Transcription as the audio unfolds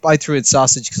I threw in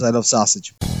sausage because I love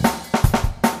sausage.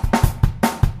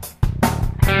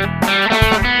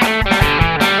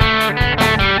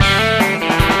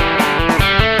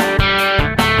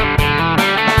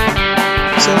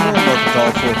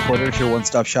 Fourth quarter, your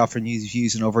one-stop shop for news,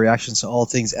 views, and overreactions to all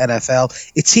things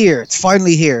NFL. It's here. It's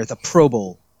finally here. The Pro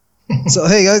Bowl. So,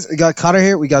 hey guys, we got Connor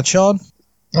here. We got Sean.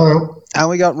 Hello. And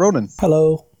we got Ronan.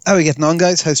 Hello. How are we getting on,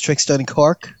 guys? How's tricks down in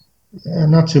Cork?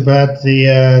 Not too bad.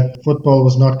 The football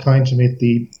was not kind to me.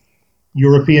 The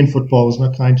European football was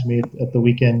not kind to me at the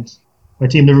weekend. My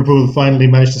team, Liverpool, finally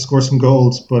managed to score some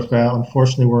goals, but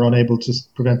unfortunately were unable to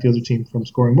prevent the other team from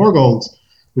scoring more goals,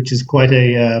 which is quite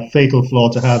a fatal flaw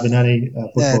to have in any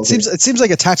football. Yeah, it seems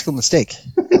like a tactical mistake.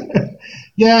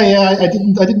 Yeah. I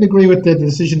didn't agree with the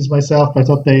decisions myself. I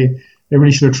thought they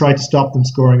really should have tried to stop them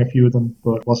scoring, a few of them,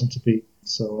 but it wasn't to be.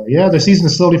 So their season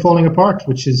is slowly falling apart,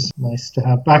 which is nice to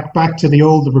have back to the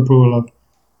old Liverpool of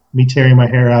me tearing my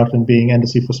hair out and being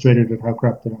endlessly frustrated at how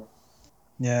crap they are.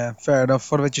 Yeah, fair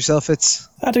enough. What about yourself, Fitz?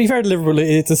 To be fair to Liverpool,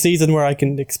 it's a season where I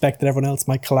can expect that everyone else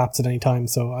might collapse at any time,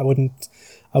 so I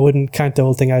wouldn't count the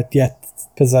whole thing out yet,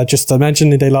 because I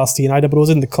mentioned they lost to United, but it was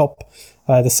in the Cup,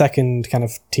 the second kind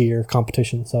of tier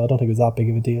competition, so I don't think it was that big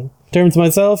of a deal. In terms of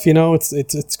myself,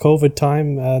 it's COVID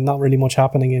time, not really much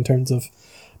happening in terms of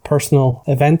personal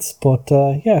events, but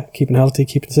keeping healthy,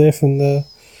 keeping safe, and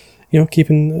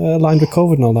keeping aligned with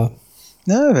COVID and all that.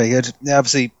 No, very good. Yeah,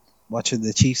 obviously watching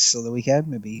the Chiefs on the weekend,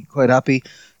 maybe quite happy.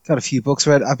 Got a few books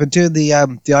read. I've been doing the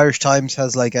Irish Times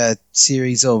has like a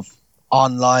series of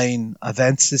online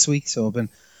events this week, so I've been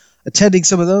attending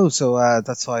some of those, so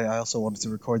that's why I also wanted to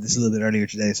record this a little bit earlier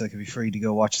today, so I could be free to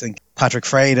go watch. I think Patrick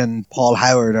Freyne and Paul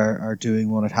Howard are doing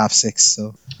one at 6:30,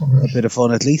 so a bit of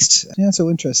fun at least. Yeah,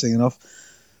 so interesting enough.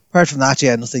 Apart from that,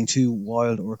 nothing too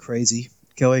wild or crazy.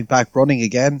 Going back running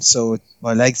again, so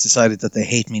my legs decided that they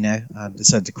hate me now and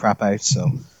decided to crap out,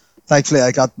 so thankfully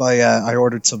I got I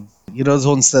ordered some, those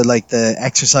ones that like the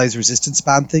exercise resistance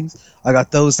band things. I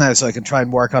got those now, so I can try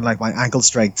and work on like my ankle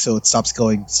strength, so it stop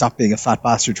being a fat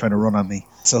bastard trying to run on me.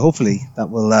 So hopefully that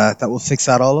will fix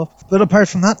that all up. But apart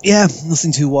from that,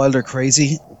 nothing too wild or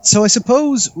crazy. So I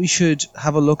suppose we should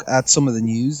have a look at some of the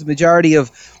news. The majority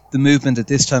of the movement at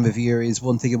this time of year is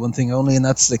one thing and one thing only, and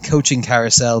that's the coaching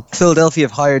carousel. Philadelphia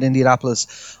have hired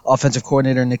Indianapolis offensive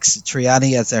coordinator Nick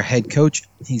Sirianni as their head coach.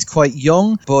 He's quite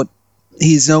young, but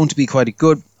he's known to be quite a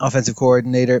good offensive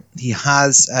coordinator. He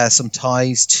has some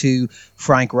ties to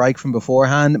Frank Reich from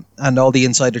beforehand, and all the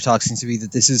insider talk seems to be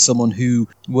that this is someone who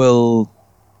will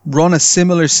run a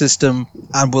similar system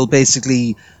and will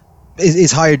basically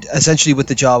is hired essentially with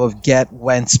the job of get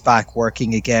Wentz back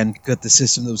working again, get the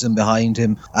system that was in behind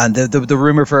him. And the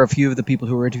rumor for a few of the people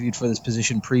who were interviewed for this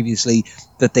position previously,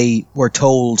 that they were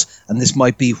told, and this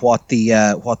might be what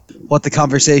the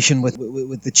conversation with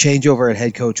the changeover at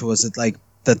head coach was,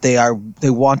 that they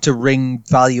want to wring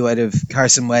value out of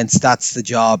Carson Wentz. That's the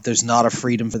job. There's not a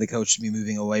freedom for the coach to be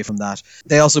moving away from that.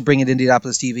 They also bring in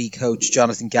Indianapolis TV coach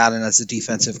Jonathan Gannon as the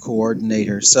defensive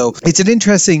coordinator. So it's an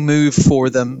interesting move for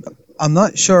them. I'm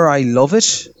not sure I love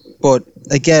it, but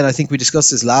again, I think we discussed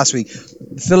this last week.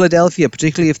 Philadelphia,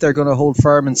 particularly if they're going to hold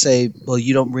firm and say, well,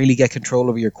 you don't really get control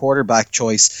over your quarterback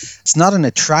choice, it's not an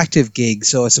attractive gig,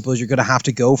 so I suppose you're going to have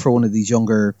to go for one of these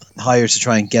younger hires to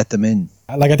try and get them in.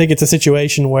 I think it's a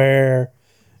situation where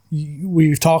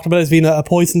we've talked about it as being a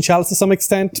poison chalice to some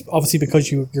extent, obviously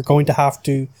because you're going to have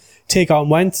to take on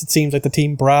Wentz. It seems like the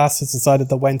team brass has decided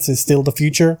that Wentz is still the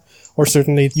future, or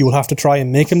certainly you will have to try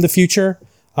and make him the future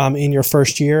in your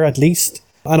first year at least.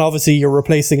 And obviously you're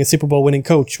replacing a Super Bowl winning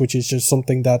coach, which is just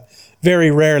something that very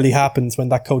rarely happens when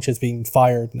that coach has been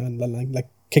fired and like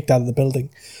kicked out of the building.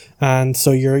 And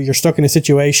so you're stuck in a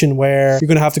situation where you're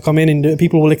going to have to come in and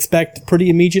people will expect pretty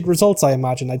immediate results, I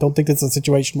imagine. I don't think it's a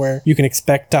situation where you can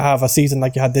expect to have a season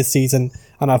like you had this season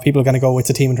and have people going to go, it's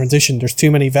a team in transition. There's too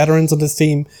many veterans on this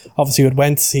team. Obviously with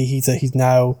Wentz, he's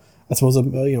now, I suppose, a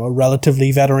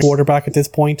relatively veteran quarterback at this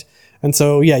point. And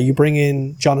so, you bring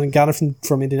in Jonathan Gannon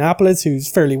from Indianapolis, who's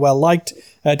fairly well liked,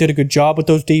 did a good job with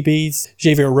those DBs.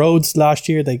 Xavier Rhodes last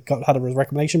year, they had a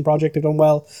reclamation project, they've done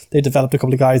well. They developed a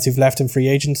couple of guys who've left in free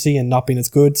agency and not been as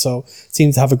good, so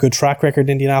seems to have a good track record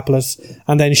in Indianapolis.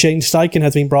 And then Shane Steichen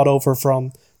has been brought over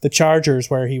from the Chargers,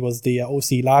 where he was the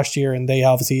OC last year, and they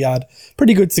obviously had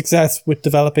pretty good success with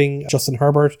developing Justin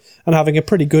Herbert and having a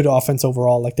pretty good offense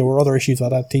overall. Like, there were other issues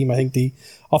with that team. I think the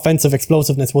offensive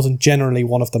explosiveness wasn't generally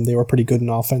one of them. They were pretty good in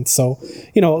offense. So,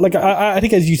 I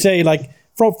think, as you say,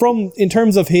 from in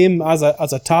terms of him as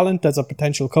a talent, as a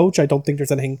potential coach, I don't think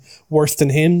there's anything worse than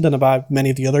him than about many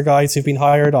of the other guys who've been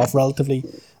hired off relatively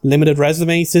limited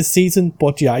resumes this season.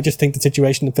 But yeah, I just think the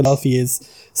situation in Philadelphia is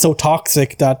so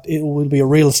toxic that it will be a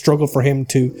real struggle for him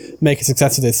to make a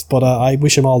success of this. But I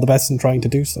wish him all the best in trying to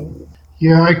do so.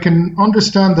 Yeah, I can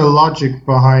understand the logic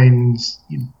behind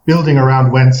building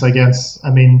around Wentz, I guess.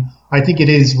 I mean, I think it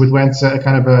is with Wentz a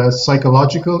kind of a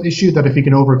psychological issue that if he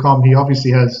can overcome, he obviously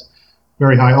has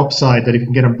very high upside, that if you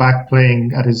can get him back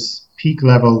playing at his peak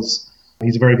levels,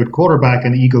 he's a very good quarterback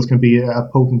and the Eagles can be a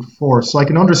potent force. So I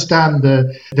can understand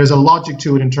there's a logic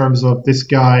to it in terms of this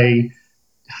guy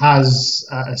has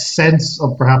a sense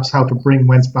of perhaps how to bring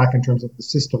Wentz back in terms of the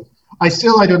system. I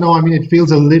don't know. I mean, it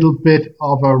feels a little bit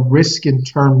of a risk in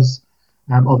terms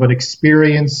of an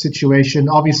experience situation.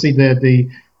 Obviously, the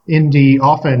Indy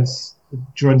offense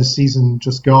during the season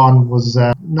just gone was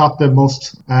not the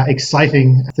most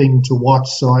exciting thing to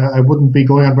watch. So I wouldn't be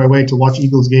going on my way to watch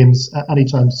Eagles games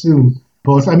anytime soon.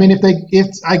 But I mean,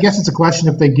 I guess it's a question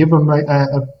if they give them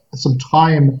some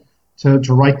time to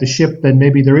right the ship, then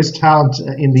maybe there is talent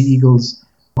in the Eagles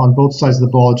on both sides of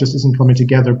the ball. It just isn't coming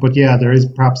together. But yeah, there is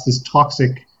perhaps this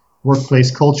toxic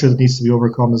workplace culture that needs to be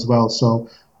overcome as well. So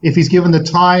if he's given the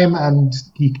time and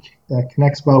he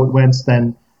connects well with Wentz,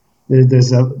 then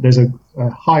there's a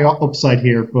high upside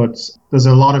here, but there's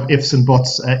a lot of ifs and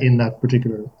buts in that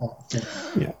particular thing.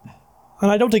 Yeah.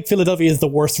 And I don't think Philadelphia is the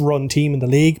worst run team in the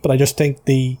league, but I just think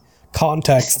the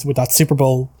context with that Super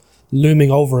Bowl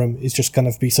looming over him is just going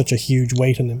to be such a huge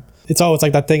weight on him. It's always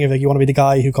like that thing of like you want to be the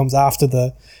guy who comes after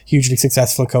the hugely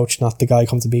successful coach, not the guy who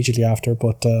comes immediately after.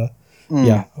 But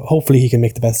yeah, hopefully he can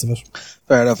make the best of it.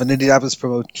 Fair enough. And Indianapolis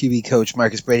promote QB coach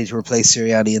Marcus Brady to replace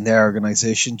Sirianni in their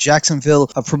organisation. Jacksonville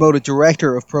have promoted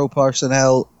director of pro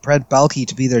personnel Brent Balke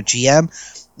to be their GM,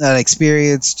 an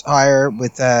experienced hire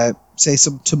with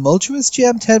some tumultuous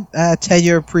GM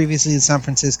tenure previously in San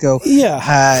Francisco.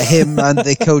 Yeah. Him and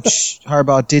the coach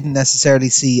Harbaugh didn't necessarily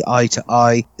see eye to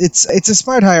eye. It's a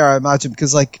smart hire, I imagine,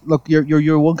 because like, look,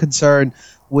 your one concern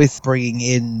with bringing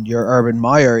in your Urban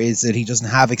Meyer is that he doesn't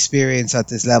have experience at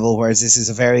this level, whereas this is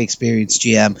a very experienced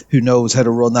GM who knows how to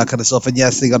run that kind of stuff. And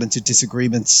yes, they got into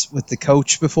disagreements with the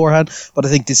coach beforehand, but I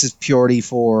think this is purely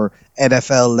for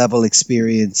NFL level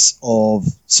experience of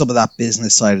some of that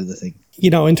business side of the thing. You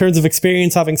know, in terms of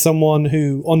experience, having someone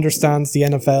who understands the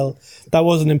NFL, that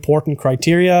was an important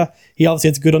criteria. He obviously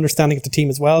has a good understanding of the team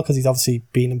as well, because he's obviously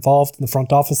been involved in the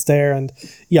front office there. And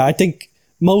yeah, I think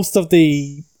most of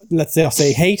the, let's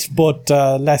say hate, but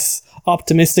less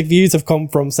optimistic views have come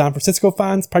from San Francisco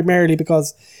fans, primarily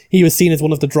because he was seen as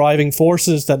one of the driving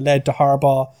forces that led to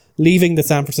Harbaugh leaving the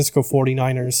San Francisco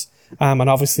 49ers. And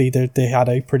obviously they had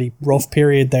a pretty rough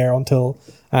period there until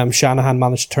Shanahan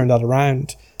managed to turn that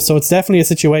around. So it's definitely a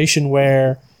situation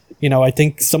where, you know, I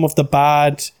think some of the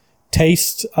bad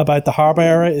taste about the Harbaugh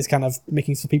era is kind of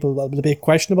making some people a bit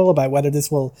questionable about whether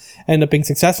this will end up being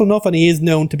successful enough. And he is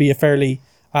known to be a fairly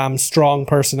strong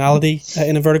personality,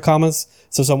 in inverted commas.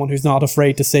 So someone who's not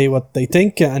afraid to say what they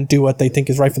think and do what they think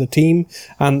is right for the team.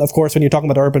 And of course, when you're talking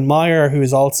about Urban Meyer, who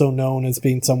is also known as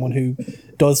being someone who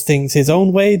does things his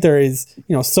own way, there is,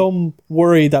 you know, some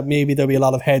worry that maybe there'll be a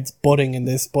lot of heads butting in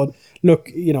this. But look,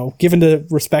 you know, given the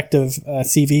respective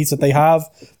CVs that they have,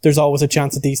 there's always a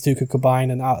chance that these two could combine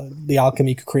and the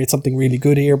alchemy could create something really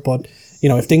good here. But, you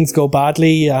know, if things go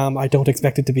badly, I don't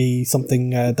expect it to be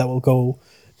something that will go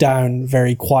down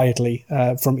very quietly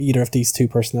from either of these two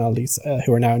personalities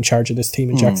who are now in charge of this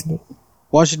team in Jacksonville.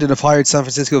 Washington have hired San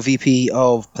Francisco VP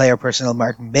of Player Personnel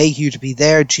Mark Mayhew to be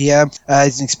their GM.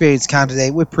 He's an experienced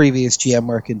candidate with previous GM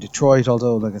work in Detroit,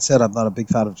 although, like I said, I'm not a big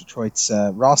fan of Detroit's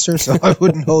roster, so I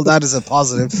wouldn't hold that as a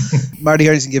positive. Marty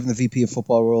Hurney's been given the VP of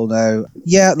football role now.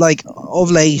 Yeah, like,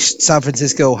 of late, San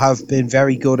Francisco have been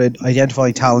very good at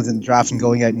identifying talent in the draft and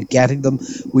going out and getting them.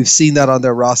 We've seen that on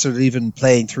their roster, even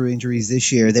playing through injuries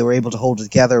this year. They were able to hold it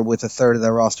together with a third of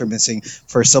their roster missing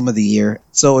for some of the year.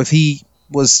 So if he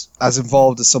was as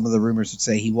involved as some of the rumors would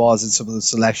say he was in some of the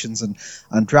selections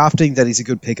and drafting, that he's a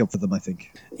good pickup for them, I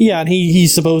think. Yeah, and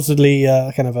he's supposedly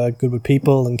kind of good with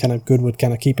people and kind of good with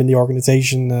kind of keeping the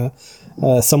organization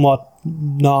somewhat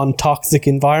non-toxic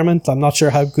environment. I'm not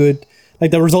sure how good,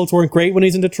 like the results weren't great when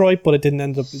he's in Detroit, but it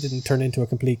didn't turn into a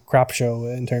complete crap show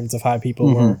in terms of how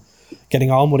people were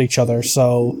getting on with each other.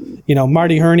 So, you know,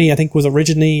 Marty Hurney, I think was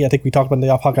originally, I think we talked about in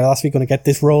the podcast last week, going to get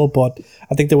this role, but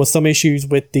I think there was some issues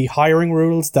with the hiring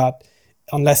rules that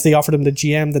unless they offered him the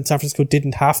GM, then San Francisco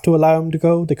didn't have to allow him to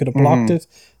go. They could have blocked it.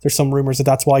 There's some rumors that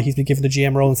that's why he's been given the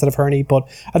GM role instead of Herney. But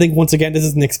I think, once again, this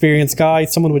is an experienced guy.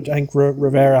 Someone with, I think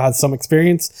Rivera has some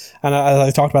experience. And as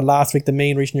I talked about last week, the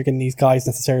main reason you're getting these guys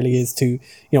necessarily is to,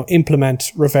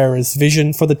 implement Rivera's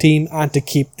vision for the team and to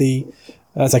keep the,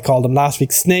 as I called them last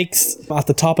week, snakes at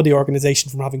the top of the organization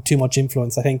from having too much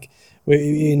influence. I think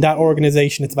in that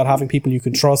organization, it's about having people you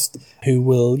can trust who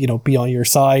will, be on your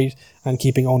side and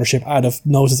keeping ownership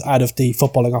noses out of the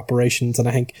footballing operations. And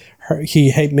I think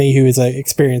Mayhew is an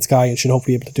experienced guy and should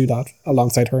hopefully be able to do that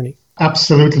alongside Herney.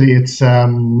 Absolutely. It's,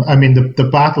 the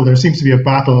battle, there seems to be a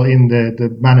battle in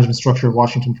the management structure of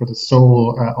Washington for the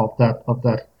soul of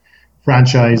that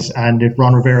franchise. And if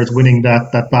Ron Rivera is winning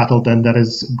that battle, then that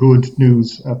is good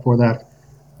news for that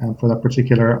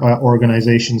particular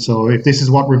organization. So if this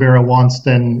is what Rivera wants,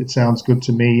 then it sounds good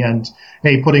to me. And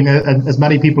hey, putting as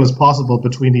many people as possible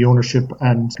between the ownership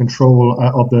and control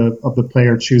of the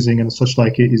player choosing and such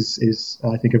like is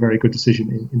I think a very good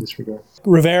decision in this regard.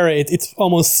 Rivera, it's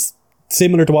almost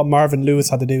similar to what Marvin Lewis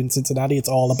had to do in Cincinnati. It's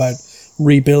all about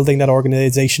rebuilding that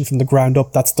organization from the ground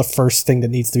up. That's the first thing that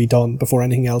needs to be done before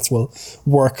anything else will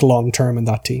work long term in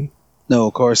that team. No,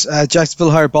 of course.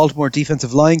 Jacksonville hired Baltimore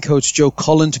defensive line coach Joe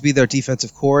Cullen to be their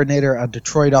defensive coordinator and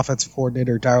Detroit offensive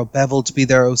coordinator Darrell Bevell to be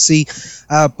their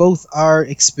OC. Both are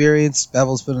experienced.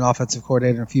 Bevell's been an offensive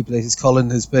coordinator in a few places. Cullen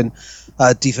has been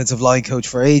a defensive line coach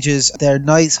for ages. They're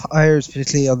nice hires,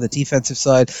 particularly on the defensive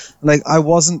side. I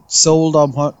wasn't sold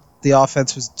on what the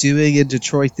offense was doing in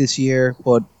Detroit this year,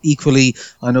 but equally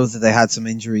I know that they had some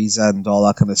injuries and all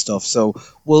that kind of stuff. So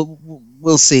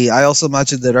we'll see. I also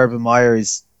imagine that Urban Meyer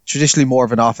is traditionally more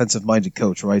of an offensive-minded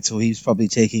coach, right? So he's probably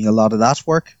taking a lot of that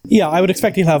work. Yeah, I would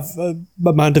expect he'll have an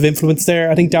amount of influence there.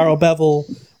 I think Darrell Bevell,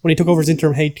 when he took over as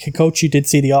interim head coach, you did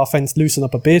see the offense loosen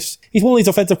up a bit. He's one of these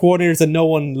offensive coordinators that no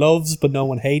one loves, but no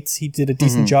one hates. He did a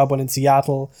decent job when in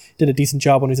Seattle, did a decent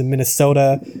job when he was in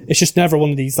Minnesota. It's just never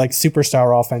one of these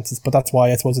superstar offenses, but that's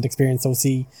why I suppose an experienced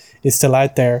OC is still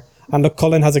out there. And look,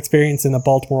 Cullen has experience in a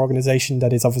Baltimore organization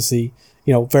that is obviously,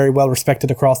 very well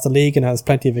respected across the league and has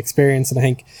plenty of experience. And I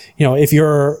think, if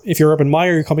you're Urban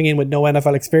Meyer, you're coming in with no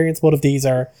NFL experience, both of these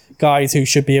are guys who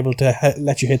should be able to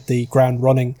let you hit the ground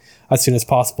running as soon as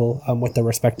possible with their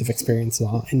respective experience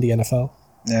in the NFL.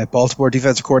 Baltimore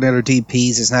defensive coordinator Dean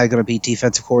Pease is now going to be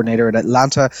defensive coordinator at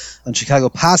Atlanta, and Chicago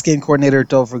pass game coordinator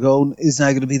Dov Ragone is now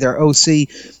going to be their OC.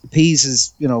 Pease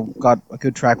has, got a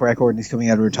good track record and he's coming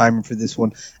out of retirement for this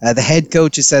one. The head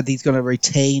coach has said he's going to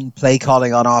retain play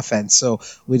calling on offense, so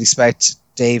we'd expect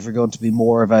Dave Ragone to be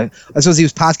more of I suppose he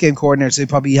was pass game coordinator, so he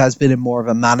probably has been in more of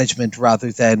a management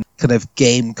rather than kind of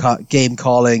game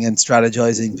calling and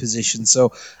strategizing position.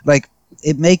 So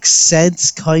it makes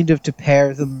sense kind of to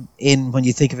pair them in when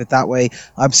you think of it that way.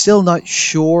 I'm still not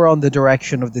sure on the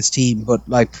direction of this team, but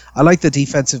I like the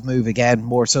defensive move again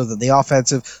more so than the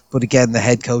offensive, but again the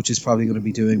head coach is probably going to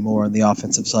be doing more on the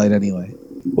offensive side anyway.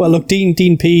 Well, look,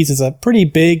 Dean Pease is a pretty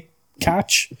big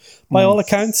catch. By all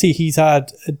accounts, he's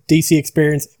had a DC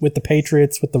experience with the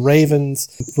Patriots, with the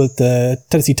Ravens, with the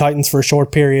Tennessee Titans for a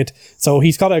short period. So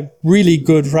he's got a really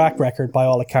good track record by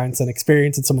all accounts and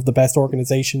experience in some of the best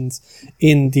organizations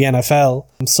in the NFL.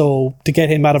 So to get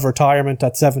him out of retirement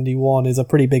at 71 is a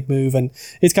pretty big move, and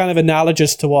it's kind of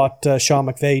analogous to what Sean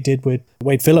McVay did with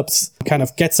Wade Phillips. Kind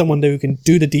of get someone who can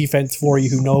do the defense for you,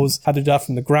 who knows how to do that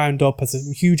from the ground up, has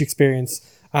a huge experience,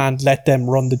 and let them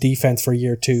run the defense for a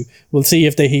year or two. We'll see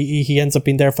if he ends up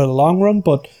being there for the long run,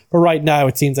 but right now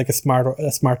it seems like a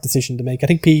smart decision to make. I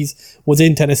think Pease was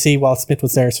in Tennessee while Smith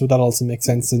was there, so that also makes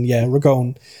sense. And yeah,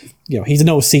 Ragone, he's an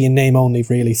OC in name only,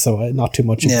 really, so not too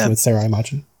much influence there, I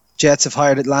imagine. Jets have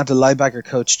hired Atlanta linebacker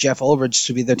coach Jeff Ulrich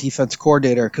to be their defense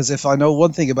coordinator, because if I know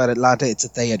one thing about Atlanta, it's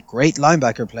that they had great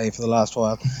linebacker play for the last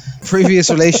while. Previous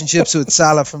relationships with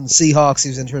Saleh from the Seahawks, he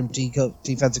was interim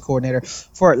defensive coordinator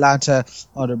for Atlanta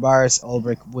under Myers.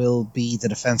 Ulrich will be the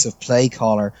defensive play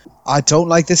caller. I don't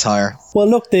like this hire. Well,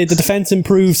 look, the defense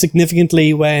improved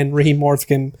significantly when Raheem Morris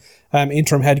became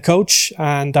interim head coach,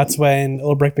 and that's when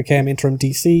Ulrich became interim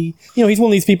DC. He's one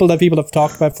of these people that people have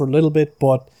talked about for a little bit,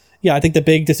 but yeah, I think the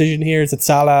big decision here is that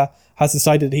Saleh has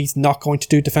decided he's not going to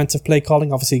do defensive play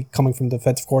calling, obviously coming from the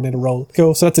defensive coordinator role.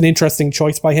 So that's an interesting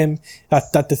choice by him.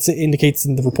 That indicates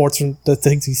in the reports from the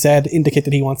things he said, indicate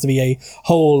that he wants to be a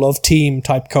whole of team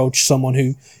type coach, someone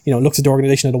who, looks at the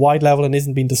organization at a wide level and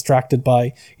isn't being distracted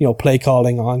by, play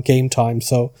calling on game time.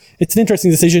 So it's an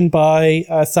interesting decision by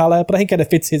Saleh, but I think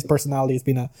it fits his personality as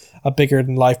being a bigger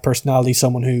than life personality,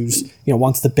 someone who's,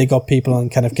 wants to big up people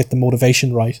and kind of get the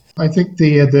motivation right. I think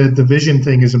the vision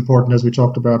thing is important, as we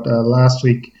talked about last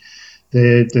week.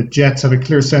 The Jets have a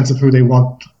clear sense of who they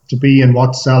want to be and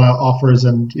what Salah offers.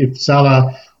 And if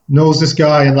Salah knows this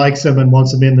guy and likes him and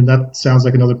wants him in, then that sounds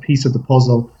like another piece of the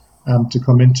puzzle to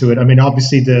come into it. I mean,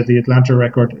 obviously the Atlanta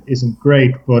record isn't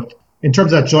great, but in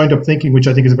terms of that joined-up thinking, which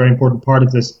I think is a very important part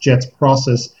of this Jets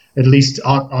process, at least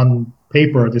on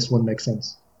paper, this one makes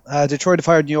sense. Detroit have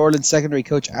hired New Orleans secondary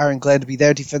coach Aaron Glenn to be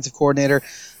their defensive coordinator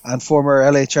and former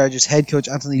LA Chargers head coach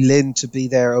Anthony Lynn to be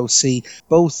their OC.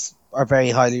 Both are very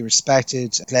highly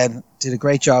respected. Glenn did a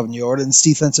great job in New Orleans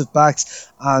defensive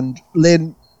backs, and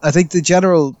Lynn, I think the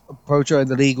general approach around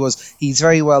the league was he's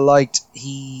very well liked.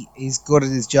 He is good at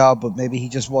his job, but maybe he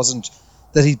just wasn't,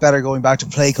 that he's better going back to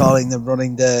play calling than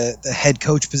running the head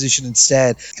coach position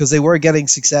instead, because they were getting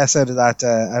success out of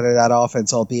that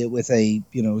offense, albeit with a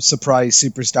surprise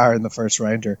superstar in the first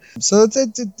rounder. So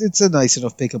it's a nice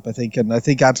enough pickup, I think, and I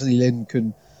think Anthony Lynn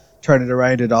can turn it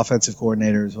around at offensive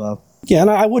coordinator as well. Yeah,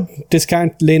 and I would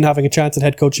discount Lynn having a chance at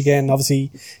head coach again.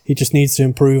 Obviously, he just needs to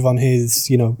improve on his,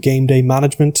 game day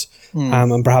management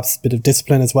and perhaps a bit of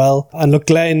discipline as well. And look,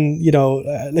 Glenn,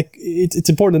 it's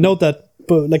important to note that,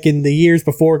 but like in the years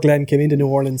before Glenn came into New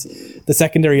Orleans, the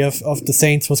secondary of the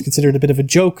Saints was considered a bit of a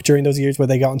joke during those years where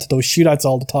they got into those shootouts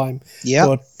all the time. Yeah.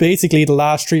 But basically the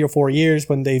last 3 or 4 years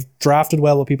when they've drafted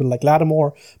well with people like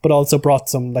Lattimore, but also brought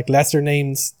some like lesser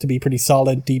names to be pretty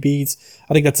solid DBs,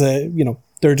 I think that's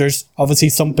there's obviously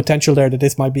some potential there that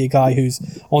this might be a guy who's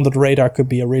under the radar, could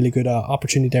be a really good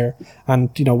opportunity there.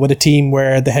 And, with a team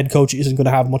where the head coach isn't going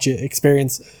to have much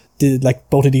experience,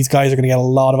 both of these guys are going to get a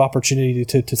lot of opportunity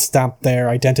to stamp their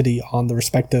identity on the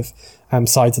respective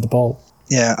sides of the ball.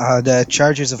 Yeah, the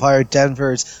Chargers have hired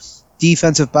Denver's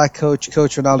defensive back coach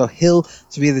Ronaldo Hill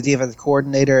to be the defensive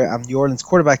coordinator, and New Orleans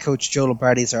quarterback coach Joe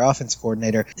Lombardi is their offensive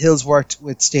coordinator. Hill's worked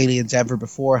with Staley in Denver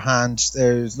beforehand.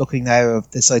 There's looking now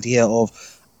of this idea of,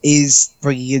 is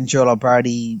bringing in Joe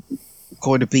Lombardi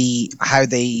going to be how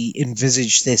they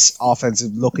envisage this offense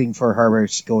of looking for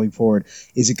Herbert going forward?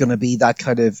 Is it going to be that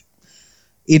kind of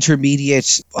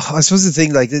intermediate? I suppose the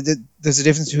thing, there's a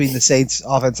difference between the Saints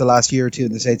offense the last year or two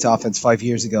and the Saints offense 5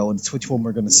 years ago, and it's which one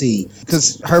we're going to see,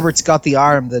 because Herbert's got the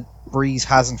arm that Breeze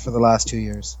hasn't for the last 2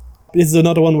 years. This is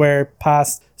another one where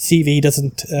past CV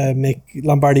doesn't make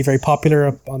Lombardi very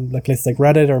popular on places like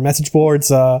Reddit or message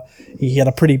boards. He had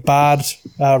a pretty bad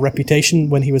reputation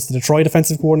when he was the Detroit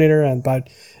offensive coordinator, and about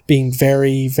being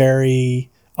very, very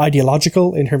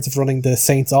ideological in terms of running the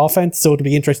Saints offense. So it'll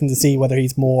be interesting to see whether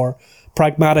he's more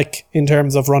pragmatic in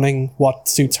terms of running what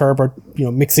suits Herbert,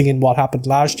 mixing in what happened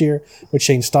last year with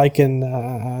Shane Steichen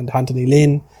and Anthony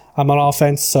Lynn on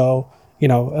offense. So,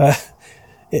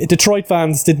 Detroit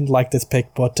fans didn't like this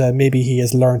pick, but maybe he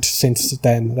has learned since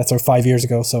then. That's 5 years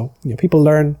ago. So, people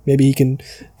learn. Maybe he can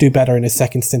do better in his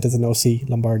second stint as an OC,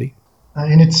 Lombardi.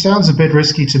 And it sounds a bit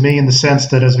risky to me in the sense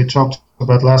that, as we talked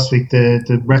about last week,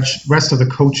 the rest of the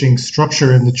coaching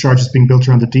structure in the Chargers being built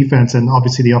around the defense, and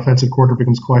obviously the offensive quarter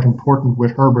becomes quite important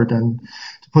with Herbert, and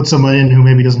to put someone in who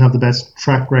maybe doesn't have the best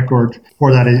track record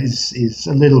for that is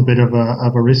a little bit of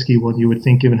a risky one, you would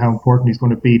think, given how important he's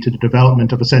going to be to the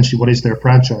development of essentially what is their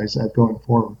franchise going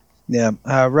forward. Yeah,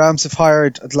 Rams have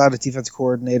hired Atlanta defensive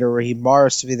coordinator Raheem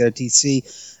Morris to be their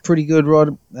DC. Pretty good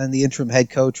run in the interim head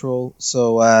coach role.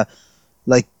 So,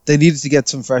 they needed to get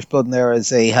some fresh blood in there, as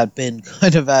they had been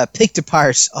kind of picked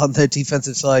apart on their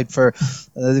defensive side. For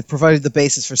they've provided the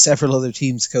basis for several other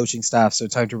teams' coaching staff, so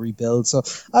time to rebuild. So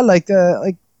I like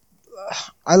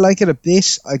it a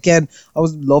bit. Again, I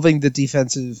was loving the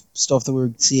defensive stuff that we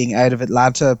were seeing out of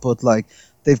Atlanta, but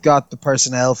they've got the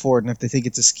personnel for it, and if they think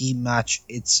it's a scheme match,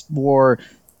 it's more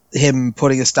him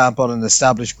putting a stamp on an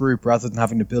established group rather than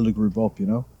having to build a group up.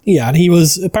 Yeah, and he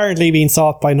was apparently being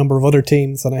sought by a number of other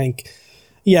teams, and I think,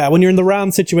 yeah, when you're in the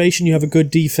Rams situation, you have a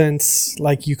good defense.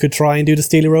 You could try and do the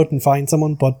Staley route and find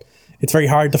someone, but it's very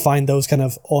hard to find those kind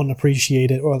of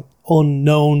unappreciated or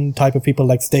unknown type of people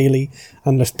like Staley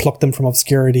and just pluck them from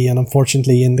obscurity. And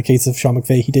unfortunately, in the case of Sean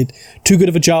McVay, he did too good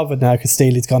of a job of it now because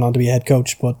Staley's gone on to be a head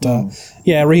coach. But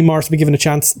Raheem Morris will be given a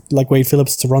chance, like Wade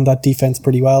Phillips, to run that defense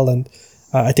pretty well. And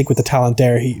I think with the talent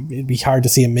there, it'd be hard to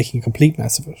see him making a complete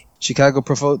mess of it. Chicago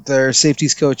promoted their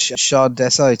safeties coach Sean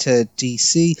Desai to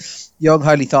DC. Young,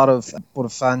 highly thought of, one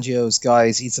of Fangio's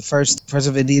guys. He's the first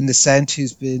person of Indian descent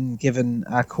who's been given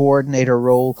a coordinator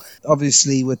role.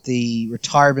 Obviously, with the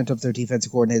retirement of their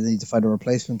defensive coordinator, they need to find a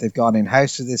replacement. They've gone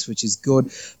in-house for this, which is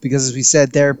good, because as we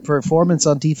said, their performance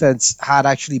on defense had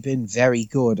actually been very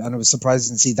good, and it was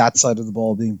surprising to see that side of the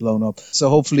ball being blown up. So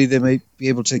hopefully they might be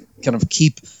able to kind of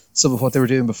keep some of what they were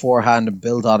doing beforehand and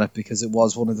build on it, because it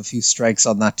was one of the few strengths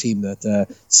on that team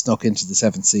that snuck into the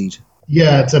 7th seed.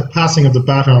 Yeah, it's a passing of the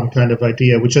baton kind of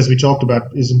idea, which, as we talked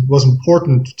about, was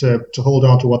important to hold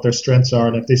on to what their strengths are.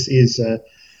 And if this is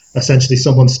essentially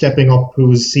someone stepping up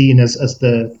who is seen as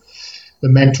the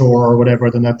mentor or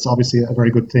whatever, then that's obviously a very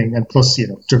good thing. And plus,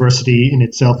 diversity in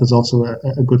itself is also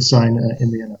a good sign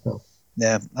in the NFL.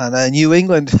 Yeah, and New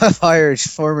England have hired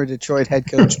former Detroit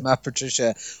head coach Matt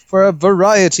Patricia for a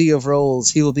variety of roles.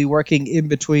 He will be working in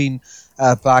between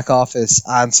back office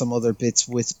and some other bits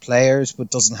with players,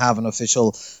 but doesn't have an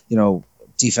official,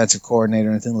 defensive coordinator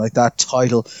or anything like that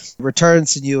title.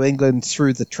 Returns to New England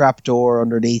through the trapdoor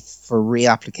underneath for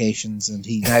reapplications, and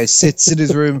he now sits in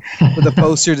his room with a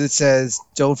poster that says,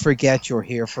 "Don't forget you're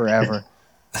here forever."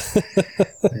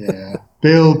 Yeah.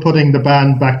 Bill putting the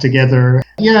band back together.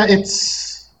 Yeah,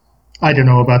 I don't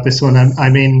know about this one. I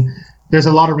mean, there's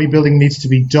a lot of rebuilding needs to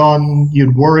be done.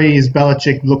 You'd worry, is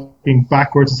Belichick looking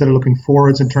backwards instead of looking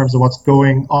forwards in terms of what's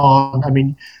going on? I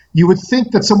mean, you would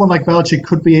think that someone like Belichick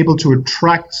could be able to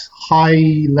attract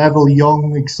high-level,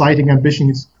 young, exciting,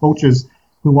 ambitious coaches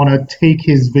who want to take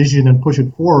his vision and push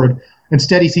it forward.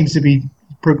 Instead, he seems to be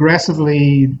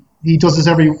progressively, he does this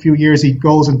every few years, he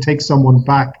goes and takes someone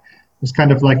back. It's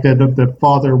kind of like the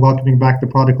father welcoming back the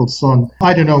prodigal son.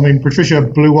 I don't know, I mean, Patricia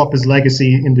blew up his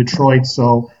legacy in Detroit,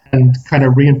 and kind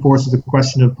of reinforces the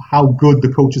question of how good the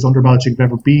coaches under Belichick have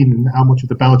ever been, and how much of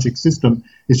the Belichick system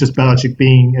is just Belichick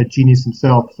being a genius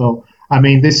himself. So,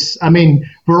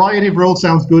 variety of roles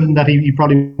sounds good in that he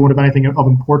probably won't have anything of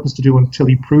importance to do until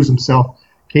he proves himself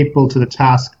capable to the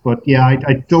task. But yeah,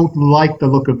 I don't like the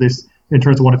look of this in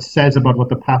terms of what it says about what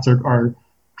the Pats are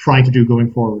trying to do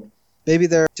going forward. Maybe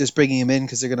they're just bringing him in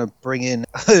because they're going to bring in,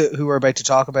 who we're about to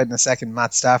talk about in a second,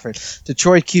 Matt Stafford.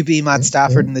 Detroit QB Matt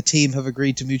Stafford and the team have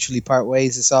agreed to mutually part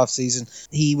ways this offseason.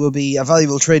 He will be a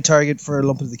valuable trade target for a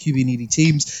lump of the QB-needy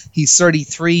teams. He's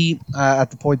 33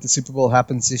 at the point the Super Bowl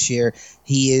happens this year.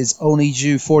 He is only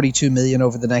due $42 million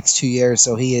over the next 2 years,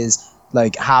 so he is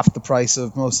like half the price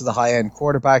of most of the high-end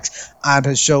quarterbacks, and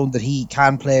has shown that he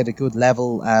can play at a good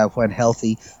level when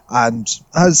healthy, and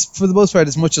has, for the most part,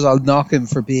 as much as I'll knock him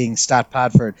for being Stat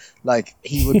Padford, like,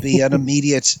 he would be an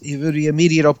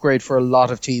immediate upgrade for a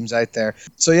lot of teams out there.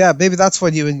 So yeah, maybe that's why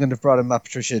New England have brought in Matt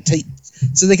Patricia,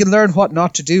 so they can learn what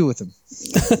not to do with him.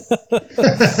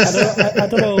 I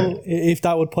don't know if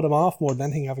that would put him off more than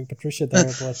anything, having Patricia there.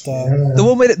 But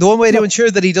the one way to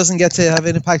ensure that he doesn't get to have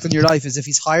an impact on your life is if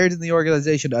he's hired in the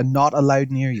organization and not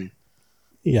allowed near you.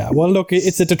 Yeah, well, look,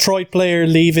 it's a Detroit player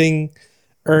leaving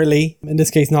early. In this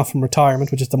case, not from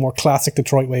retirement, which is the more classic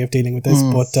Detroit way of dealing with this.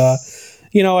 But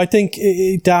I think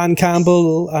Dan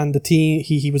Campbell and the team,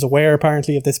 he was aware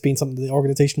apparently of this being something the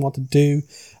organization wanted to do.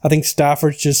 I think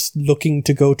Stafford's just looking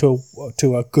to go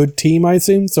to a good team, I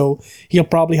assume. So he'll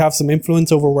probably have some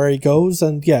influence over where he goes.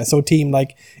 And yeah, so a team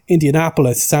like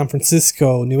Indianapolis, San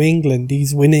Francisco, New England,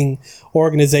 these winning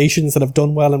organizations that have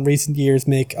done well in recent years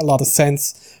make a lot of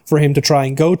sense for him to try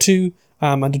and go to.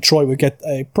 And Detroit would get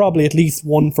probably at least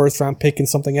one first-round pick and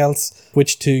something else,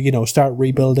 which to start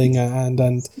rebuilding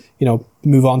and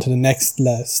move on to the next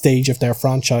stage of their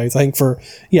franchise. I think for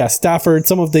Stafford,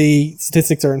 some of the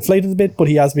statistics are inflated a bit, but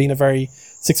he has been a very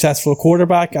successful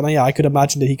quarterback, and I could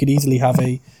imagine that he could easily have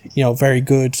a very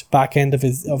good back end of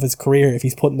his career if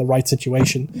he's put in the right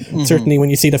situation. Mm-hmm. Certainly, when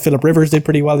you see that Phillip Rivers did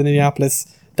pretty well in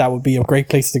Indianapolis, that would be a great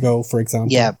place to go, for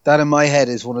example. Yeah, that in my head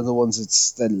is one of the ones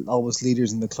that's almost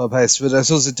leaders in the clubhouse. But I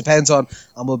suppose it depends on,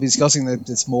 and we'll be discussing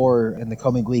this more in the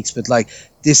coming weeks, but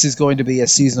this is going to be a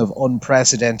season of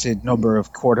unprecedented number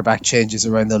of quarterback changes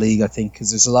around the league, I think, because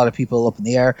there's a lot of people up in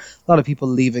the air, a lot of people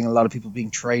leaving, a lot of people being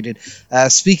traded.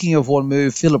 Speaking of one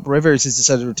move, Phillip Rivers has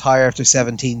decided to retire after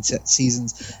 17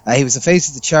 seasons. He was the face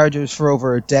of the Chargers for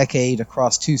over a decade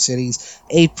across 2 cities,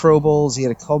 8 Pro Bowls. He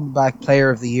had a comeback player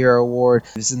of the year award.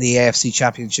 He was in the AFC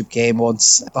Championship game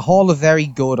once. The Hall of Very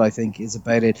Good, I think, is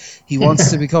about it. He wants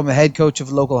to become a head coach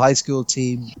of a local high school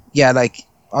team. Yeah,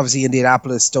 obviously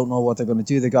Indianapolis don't know what they're going to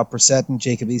do. They got Brissett and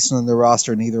Jacob Eason on their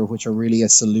roster, neither of which are really a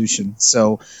solution.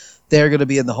 So they're going to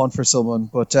be in the hunt for someone.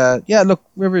 But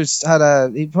Rivers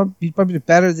he probably did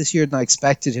better this year than I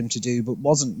expected him to do, but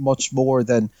wasn't much more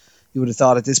than you would have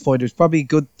thought at this point. It was probably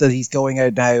good that he's going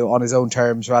out now on his own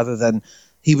terms rather than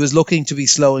he was looking to be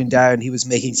slowing down. He was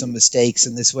making some mistakes,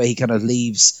 and this way he kind of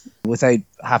leaves without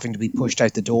having to be pushed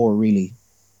out the door, really.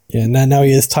 Yeah, now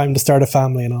he has time to start a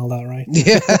family and all that, right?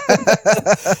 Yeah.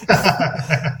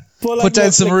 Put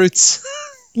down some roots.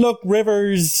 Look,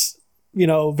 Rivers,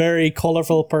 very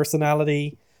colourful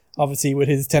personality, obviously with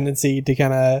his tendency to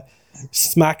kind of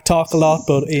smack talk a lot,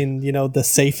 but in, the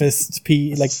safest,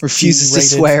 refuses to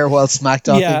swear while smack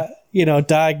talking. Yeah,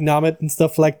 dag nammit and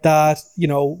stuff like that.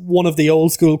 One of the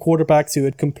old school quarterbacks who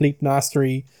had complete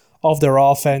mastery of their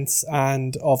offense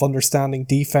and of understanding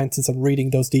defenses and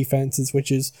reading those defenses,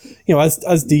 which is,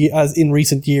 as in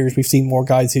recent years, we've seen more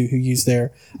guys who use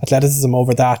their athleticism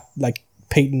over that, like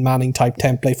Peyton Manning type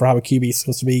template for how a QB is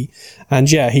supposed to be. And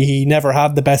yeah, he never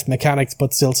had the best mechanics,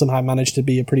 but still somehow managed to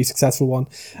be a pretty successful one.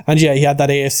 And yeah, he had that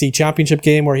AFC Championship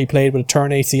game where he played with a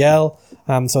torn ACL.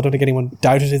 So I don't think anyone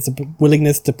doubted his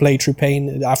willingness to play through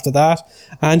pain after that.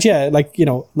 And yeah,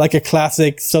 like a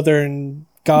classic Southern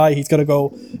guy, he's going to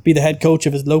go be the head coach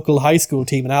of his local high school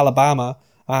team in Alabama.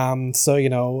 So you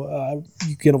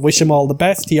wish him all the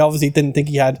best. He obviously didn't think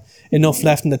he had enough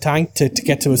left in the tank to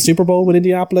get to a Super Bowl with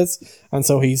Indianapolis, and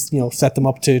so he's set them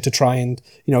up to try and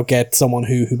get someone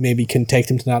who maybe can take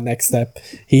them to that next step.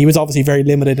 He was obviously very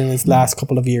limited in his last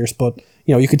couple of years, but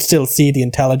you could still see the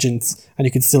intelligence, and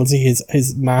you could still see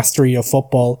his mastery of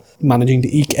football, managing to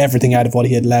eke everything out of what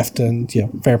he had left. And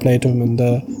fair play to him,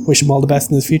 and wish him all the best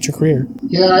in his future career.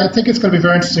 Yeah, I think it's going to be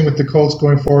very interesting with the Colts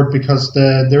going forward, because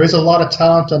there is a lot of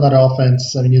talent on that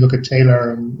offense. I mean, you look at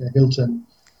Taylor and Hilton,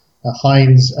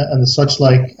 Hines, and the such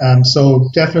like. So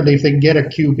definitely, if they can get a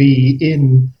QB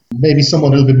in, maybe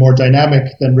someone a little bit more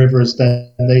dynamic than Rivers, then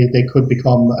they could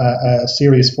become a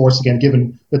serious force again,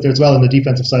 given that as well on the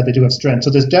defensive side they do have strength. So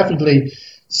there's definitely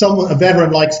a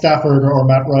veteran like Stafford or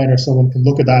Matt Ryan or someone can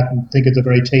look at that and think it's a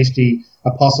very tasty,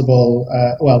 possible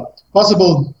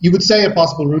you would say a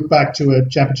possible route back to a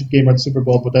championship game or the Super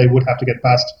Bowl, but they would have to get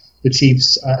past the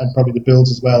Chiefs and probably the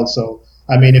Bills as well. So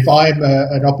I mean, if I'm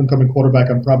an up-and-coming quarterback,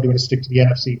 I'm probably going to stick to the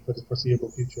NFC for the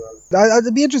foreseeable future. I'd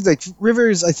be interested. Like,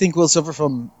 Rivers, I think, will suffer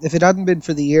from, if it hadn't been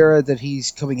for the era that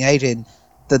he's coming out in,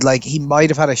 that like he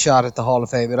might have had a shot at the Hall of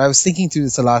Fame. But I was thinking through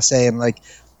this the last day, and like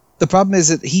the problem is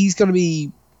that he's going to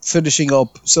be finishing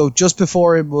up. So just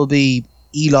before him will be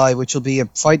Eli, which will be a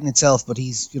fight in itself, but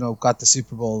he's got the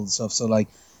Super Bowl and stuff. So like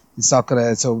it's not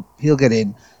gonna. So he'll get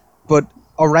in, but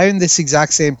around this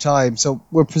exact same time, so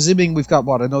we're presuming we've got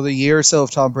another year or so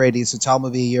of Tom Brady, so Tom will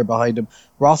be a year behind him.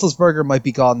 Roethlisberger might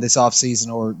be gone this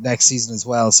offseason or next season as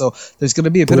well, so there's going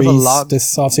to be a bit of a log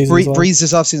this offseason as well. Breeze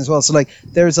this offseason as well. So like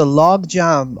there's a log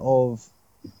jam of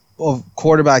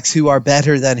quarterbacks who are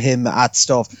better than him at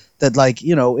stuff that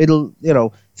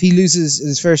it'll if he loses in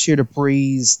his first year to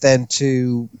Breeze, then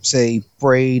to say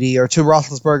Brady, or to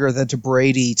Roethlisberger, then to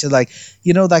Brady, to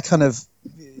that kind of,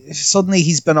 suddenly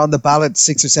he's been on the ballot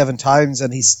 6 or 7 times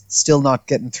and he's still not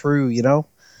getting through.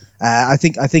 I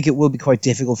think it will be quite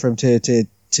difficult for him to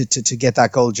get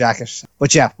that gold jacket.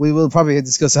 But yeah, we will probably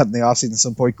discuss that in the offseason at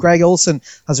some point. Greg Olsen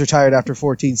has retired after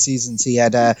 14 seasons. He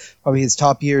had probably his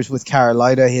top years with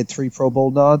Carolina. He had 3 Pro Bowl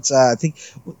nods. I think,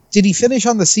 did he finish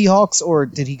on the Seahawks or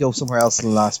did he go somewhere else in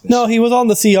the last bit? No, he was on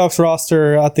the Seahawks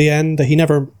roster at the end. He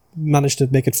never managed to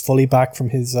make it fully back from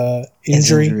his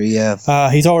injury.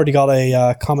 He's already got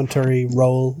a commentary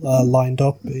role lined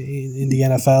up in the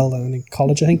NFL and in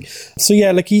college, I think. So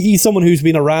yeah, like he's someone who's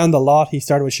been around a lot. He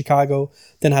started with Chicago,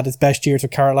 then had his best years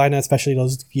with Carolina, especially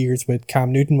those years with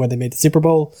Cam Newton where they made the Super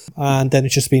Bowl, and then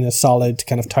it's just been a solid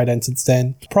kind of tight end since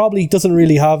then. Probably doesn't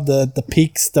really have the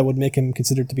peaks that would make him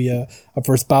considered to be a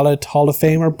first ballot Hall of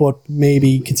Famer, but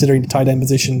maybe considering the tight end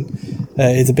position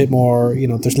is a bit more,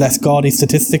 there's less gaudy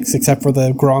statistics except for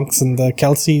the Gronks and the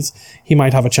Kelseys. He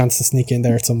might have a chance to sneak in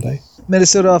there someday.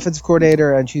 Minnesota offensive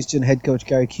coordinator and Houston head coach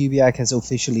Gary Kubiak has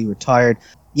officially retired.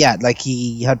 Yeah, like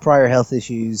he had prior health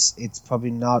issues. It's probably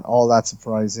not all that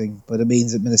surprising, but it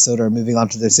means that Minnesota are moving on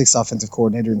to their 6th offensive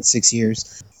coordinator in 6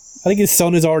 years. I think his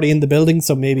son is already in the building,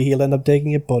 so maybe he'll end up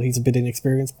taking it, but he's a bit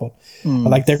inexperienced. But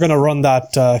they're going to run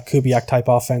that Kubiak type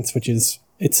offense, which is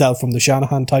itself from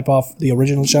the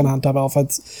original Shanahan type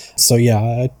offense. So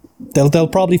yeah, they'll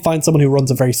probably find someone who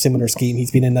runs a very similar scheme. He's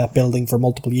been in that building for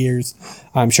multiple years.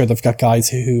 I'm sure they've got guys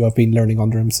who have been learning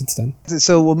under him since then.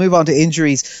 So we'll move on to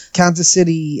injuries. Kansas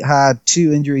City had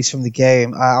 2 injuries from the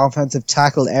game. Offensive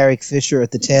tackle Eric Fisher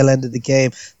at the tail end of the game.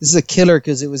 This is a killer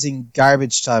because it was in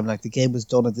garbage time. Like the game was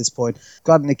done at this point.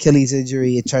 Got an Achilles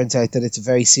injury. It turns out that it's a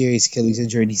very serious Achilles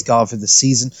injury and he's gone for the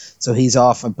season. So he's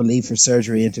off, I believe, for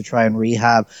surgery and to try and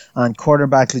rehab. And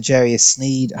quarterback L'Jarius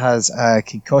Sneed has a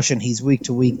concussion. He's week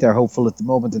to week. They're hopeful at the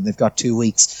moment and they've got 2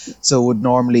 weeks. So would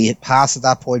normally pass at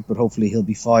that point, but hopefully he'll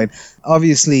be fine.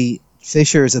 Obviously,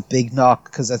 Fisher is a big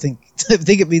knock because I think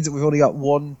it means that we've only got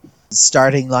 1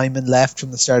 starting lineman left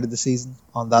from the start of the season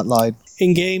on that line.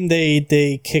 In game,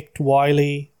 they kicked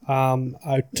Wiley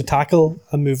out to tackle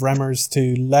and moved Remmers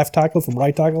to left tackle from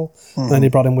right tackle. And then they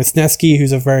brought in Wisniewski,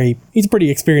 he's a pretty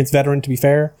experienced veteran, to be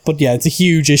fair. But yeah, it's a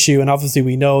huge issue, and obviously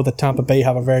we know that Tampa Bay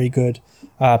have a very good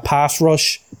pass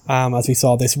rush, as we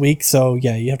saw this week. So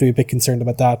yeah, you have to be a bit concerned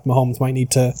about that. Mahomes might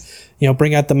need to,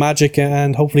 bring out the magic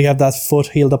and hopefully have that foot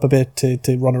healed up a bit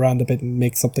to run around a bit and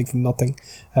make something from nothing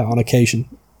on occasion.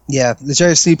 Yeah,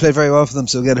 L'Jarius Sneed played very well for them,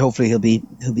 so again, hopefully he'll be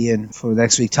in for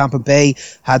next week. Tampa Bay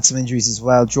had some injuries as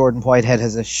well. Jordan Whitehead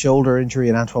has a shoulder injury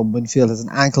and Antoine Winfield has an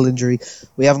ankle injury.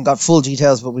 We haven't got full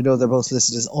details, but we know they're both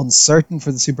listed as uncertain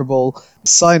for the Super Bowl.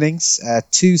 Signings,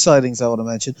 2 signings I want to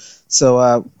mention.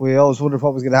 So we always wondered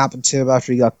what was going to happen to him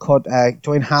after he got cut.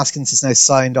 Dwayne Haskins is now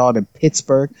signed on in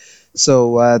Pittsburgh,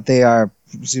 so they are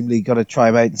presumably going to try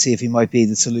him out and see if he might be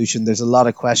the solution. There's a lot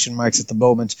of question marks at the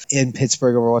moment in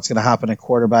Pittsburgh over what's going to happen at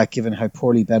quarterback, given how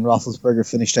poorly Ben Roethlisberger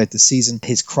finished out the season.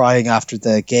 His crying after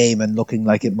the game and looking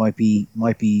like it might be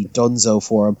donezo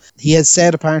for him. He has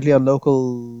said apparently on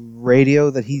local radio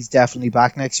that he's definitely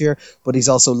back next year, but he's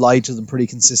also lied to them pretty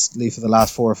consistently for the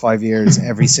last 4 or 5 years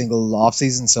every single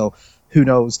offseason, so who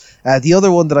knows. The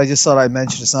other one that I just thought I'd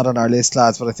mention, it's not on our list,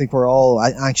 lads, but I think we're all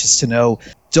anxious to know.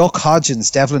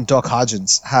 Devlin Duck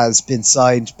Hodgins has been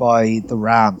signed by the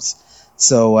Rams.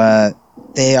 So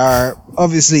they are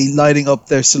obviously lining up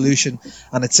their solution,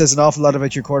 and it says an awful lot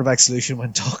about your quarterback solution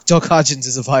when Duck Hodgins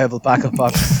is a viable backup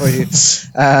option for you.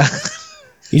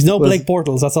 He's no Blake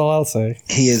Bortles, that's all I'll say.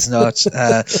 He is not.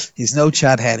 He's no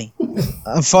Chad Henne.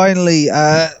 And finally,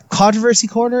 controversy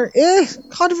corner.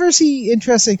 Controversy,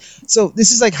 interesting. So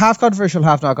this is like half controversial,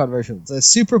 half not controversial. The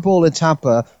Super Bowl in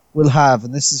Tampa will have,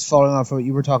 and this is following on from what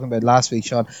you were talking about last week,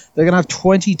 Sean, they're going to have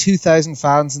 22,000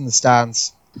 fans in the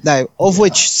stands. Now, of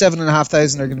which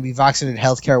 7,500 are going to be vaccinated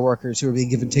healthcare workers who are being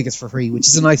given tickets for free, which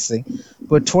is a nice thing.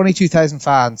 But 22,000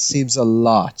 fans seems a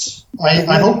lot.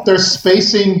 I hope they're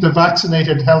spacing the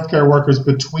vaccinated healthcare workers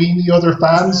between the other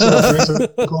fans, so if there is a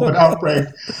COVID outbreak,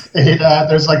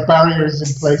 there's like barriers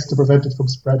in place to prevent it from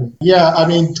spreading. Yeah, I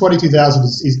mean, 22,000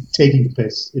 is taking the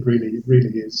piss. It really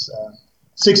is.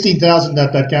 16,000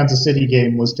 at that Kansas City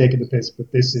game was taking the piss, but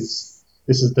this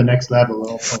is the next level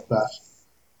of that.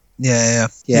 Yeah,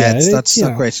 it's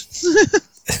not great.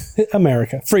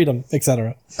 America, freedom,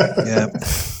 etc.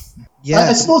 Yeah.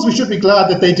 I suppose we should be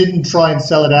glad that they didn't try and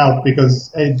sell it out,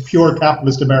 because in pure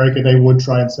capitalist America, they would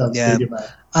try and sell the stadium out.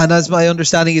 And as my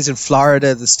understanding is, in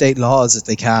Florida, the state law is that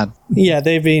they can. Yeah,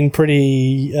 they've been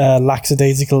pretty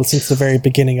lackadaisical since the very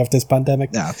beginning of this pandemic.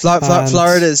 Yeah,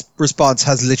 Florida's response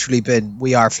has literally been,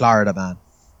 "We are Florida, man."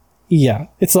 Yeah,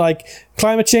 it's like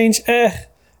climate change,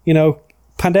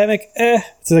 pandemic,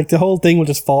 It's like the whole thing will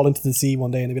just fall into the sea one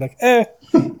day and they'll be like,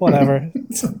 whatever.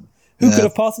 Who could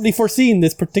have possibly foreseen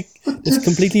this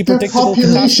completely predictable Their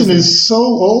population is so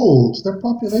old.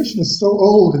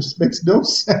 It just makes no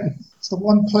sense. It's the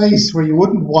one place where you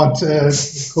wouldn't want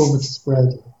COVID to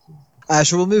spread.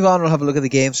 Sure, we'll move on. We'll have a look at the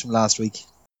games from last week.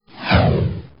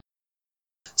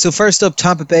 So first up,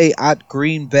 Tampa Bay at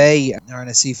Green Bay.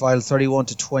 RNSC final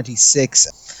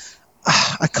 31-26.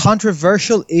 A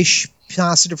controversial-ish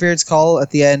pass interference call at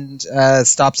the end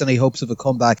stops any hopes of a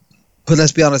comeback. But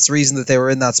let's be honest, the reason that they were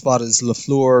in that spot is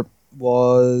LaFleur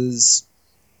was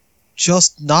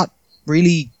just not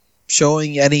really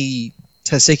showing any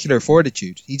testicular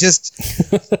fortitude. He just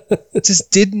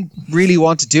didn't really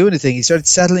want to do anything. He started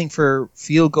settling for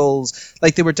field goals.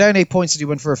 Like, they were down 8 points and he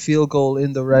went for a field goal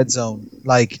in the red zone.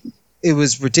 Like, it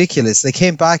was ridiculous. They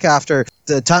came back after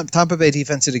the Tampa Bay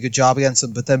defense did a good job against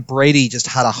them, but then Brady just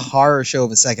had a horror show of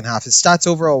the second half. His stats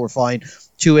overall were fine.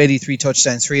 283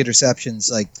 touchdowns, 3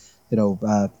 interceptions,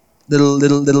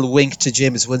 little wink to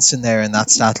Jameis Winston there in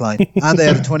that stat line. And they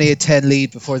had a 28-10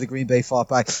 lead before the Green Bay fought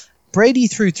back. Brady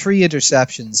threw 3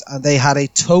 interceptions and they had a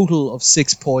total of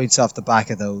 6 points off the back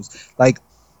of those. Like,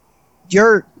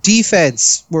 your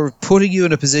defense were putting you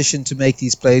in a position to make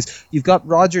these plays. You've got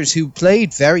Rodgers, who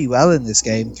played very well in this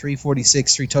game,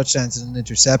 346, 3 touchdowns and an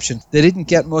interception. They didn't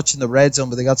get much in the red zone,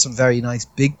 but they got some very nice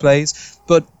big plays.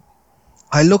 But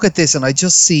I look at this and I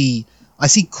see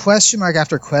question mark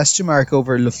after question mark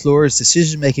over LaFleur's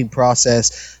decision-making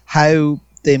process, how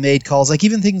they made calls. Like,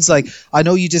 even things like, I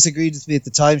know you disagreed with me at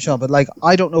the time, Sean, but like,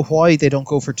 I don't know why they don't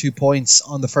go for 2 points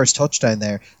on the first touchdown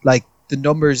there. Like, the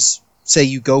numbers say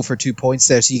you go for 2 points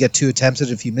there, so you get 2 attempts at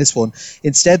it if you miss one.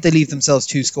 Instead, they leave themselves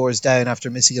 2 scores down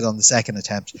after missing it on the second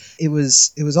attempt. It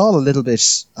was all a little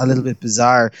bit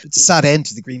bizarre. It's a sad end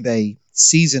to the Green Bay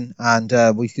season,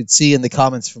 and we could see in the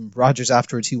comments from Rodgers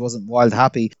afterwards he wasn't wild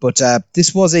happy. But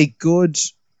this was a good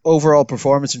overall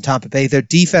performance from Tampa Bay. Their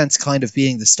defense kind of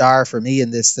being the star for me in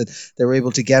this, that they were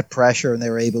able to get pressure and they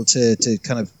were able to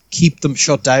kind of keep them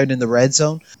shut down in the red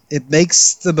zone. It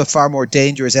makes them a far more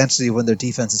dangerous entity when their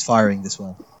defense is firing this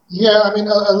well. Yeah, I mean,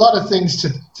 a lot of things to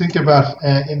think about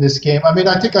in this game. I mean,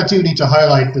 I think I do need to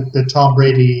highlight the Tom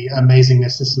Brady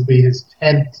amazingness. This will be his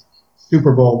 10th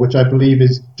Super Bowl, which I believe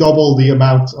is double the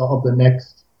amount of the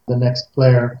next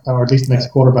player, or at least the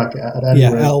next quarterback at any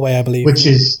Yeah, rate. Elway, I believe. Which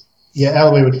is,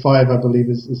 Elway with 5, I believe,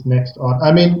 is next on.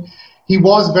 I mean, he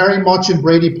was very much in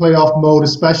Brady playoff mode,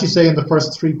 especially, say, in the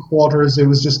first 3 quarters. It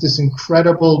was just this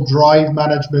incredible drive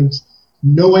management,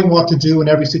 knowing what to do in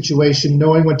every situation,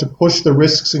 knowing when to push the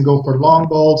risks and go for long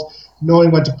balls,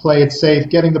 knowing when to play it safe,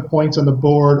 getting the points on the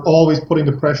board, always putting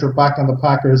the pressure back on the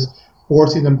Packers,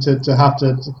 forcing them to have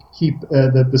to keep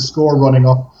the score running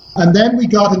up. And then we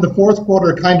got in the fourth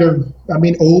quarter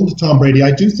old Tom Brady.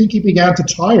 I do think he began to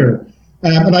tire.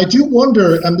 And I do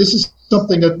wonder, and this is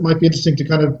something that might be interesting to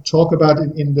kind of talk about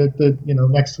in the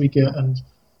next week and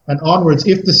onwards,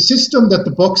 if the system that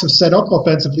the Bucs have set up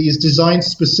offensively is designed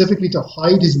specifically to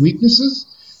hide his weaknesses,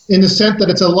 in the sense that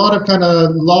it's a lot of kind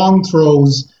of long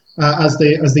throws as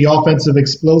the offensive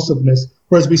explosiveness,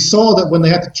 whereas we saw that when they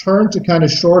had to turn to kind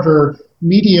of shorter,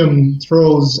 medium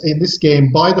throws in this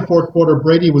game, by the fourth quarter,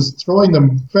 Brady was throwing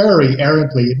them very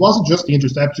errantly. It wasn't just the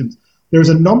interceptions. There's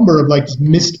a number of just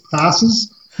missed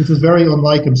passes, which was very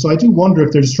unlike him. So I do wonder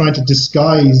if they're just trying to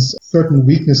disguise certain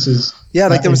weaknesses. Yeah,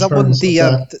 like there was that one.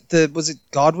 Was it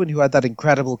Godwin who had that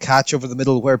incredible catch over the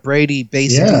middle where Brady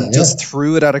basically just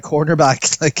threw it at a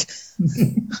cornerback? Like,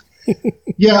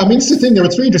 yeah, I mean, it's the thing. There were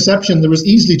 3 interceptions. There was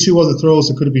easily 2 other throws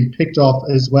that could have been picked off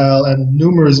as well, and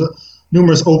numerous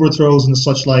overthrows and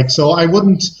such like. So I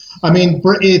wouldn't. I mean,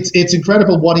 it's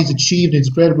incredible what he's achieved. It's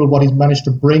incredible what he's managed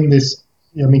to bring this.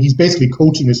 I mean, he's basically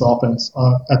coaching this offense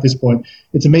at this point.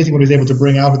 It's amazing what he's able to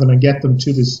bring out of them and get them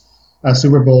to this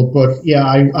Super Bowl. But yeah,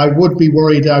 I would be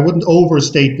worried. I wouldn't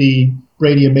overstate the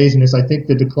Brady amazingness. I think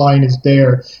the decline is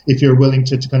there if you're willing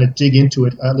to kind of dig into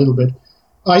it a little bit.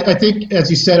 I think, as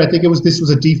you said, this was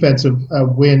a defensive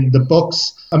win. The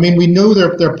Bucs, I mean, we know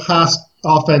their past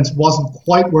offense wasn't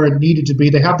quite where it needed to be.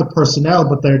 They have the personnel,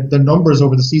 but their numbers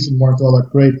over the season weren't all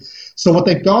that great. So what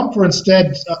they've gone for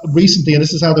instead recently, and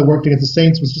this is how they worked against the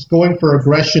Saints, was just going for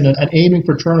aggression and aiming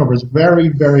for turnovers. Very,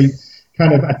 very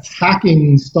kind of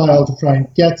attacking style to try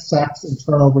and get sacks and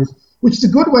turnovers, which is a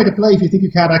good way to play if you think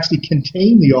you can't actually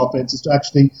contain the offense, is to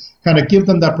actually kind of give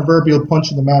them that proverbial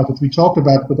punch in the mouth, which we talked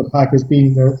about with the Packers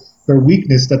being their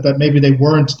weakness, that maybe they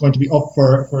weren't going to be up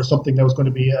for something that was going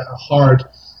to be a hard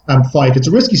fight. It's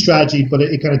a risky strategy, but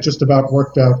it kind of just about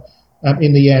worked out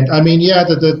in the end. I mean, yeah,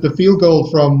 the field goal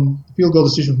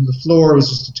decision from the floor was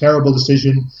just a terrible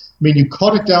decision. I mean, you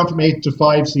cut it down from 8 to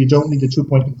 5, so you don't need a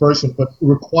 2-point conversion, but it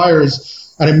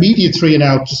requires an immediate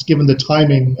 3-and-out, just given the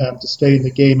timing to stay in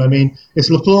the game. I mean, it's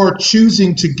LaFleur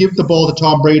choosing to give the ball to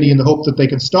Tom Brady in the hope that they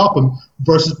can stop him,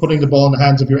 versus putting the ball in the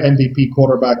hands of your MVP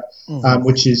quarterback,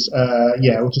 which is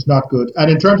not good.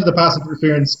 And in terms of the pass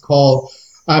interference call,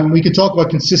 we can talk about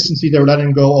consistency. They were letting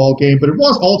him go all game, but it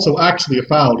was also actually a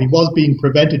foul. He was being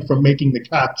prevented from making the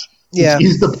catch. Yeah. Which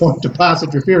is the point of pass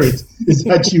interference, is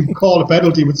that you call a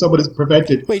penalty when someone is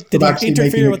prevented. Wait, did he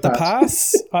interfere with the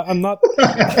pass? I'm not.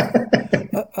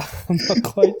 I'm not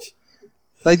quite.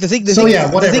 Like the thing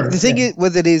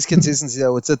with it is consistency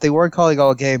though. It's that they weren't calling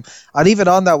all game, and even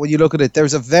on that, when you look at it,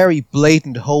 there's a very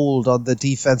blatant hold on the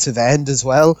defensive end as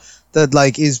well that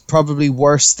is probably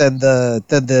worse than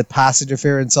the pass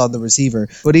interference on the receiver.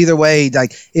 But either way,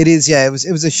 it is. Yeah, it was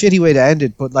a shitty way to end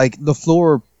it. But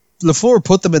LaFleur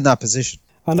put them in that position.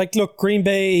 And look, Green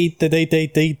Bay,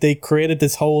 they created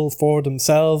this hole for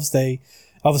themselves. They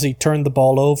obviously turned the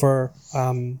ball over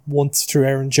once through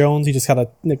Aaron Jones. He just had a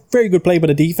very good play by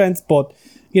the defense, but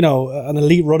an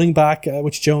elite running back,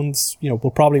 which Jones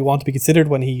will probably want to be considered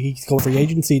when he's going free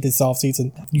agency this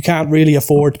offseason. You can't really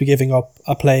afford to be giving up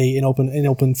a play in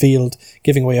open field,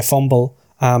 giving away a fumble.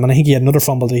 And I think he had another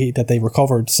fumble that they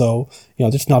recovered. So,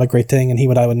 just not a great thing. And he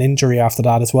went out with an injury after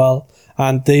that as well.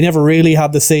 And they never really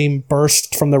had the same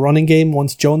burst from the running game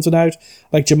once Jones went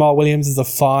out. Jamal Williams is a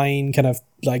fine kind of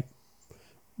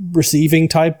receiving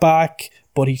type back,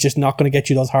 but he's just not going to get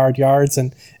you those hard yards.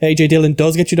 And A.J. Dillon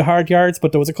does get you the hard yards,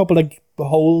 but there was a couple of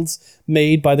holes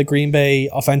made by the Green Bay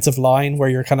offensive line where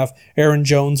you're kind of, Aaron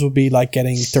Jones would be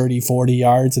getting 30, 40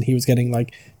 yards and he was getting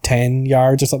 10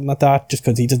 yards or something like that, just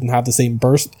because he doesn't have the same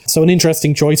burst. So an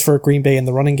interesting choice for Green Bay in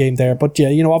the running game there. But yeah,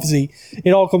 obviously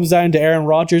it all comes down to Aaron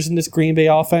Rodgers in this Green Bay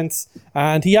offense,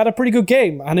 and he had a pretty good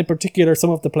game, and in particular some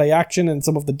of the play action and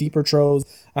some of the deeper throws.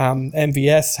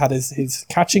 MVS had his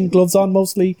catching gloves on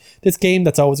mostly this game. game.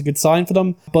 That's always a good sign for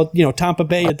them. But, Tampa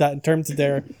Bay did that in terms of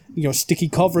their, sticky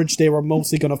coverage. They were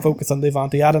mostly going to focus on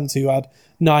Devontae Adams, who had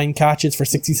 9 catches for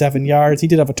 67 yards. He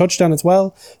did have a touchdown as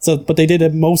well. But they did a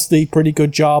mostly pretty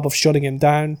good job of shutting him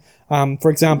down. For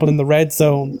example, in the red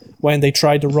zone, when they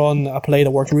tried to run a play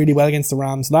that worked really well against the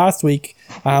Rams last week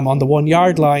on the 1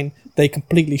 yard line, they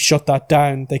completely shut that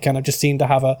down. They kind of just seemed to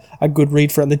have a good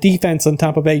read for it. And the defense on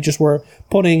Tampa Bay just were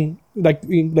putting,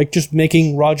 just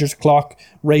making Rodgers' clock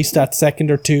race that second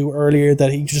or two earlier,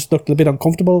 that he just looked a bit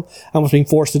uncomfortable and was being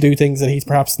forced to do things that he's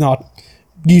perhaps not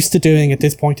used to doing at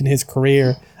this point in his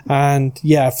career. And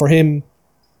yeah, for him,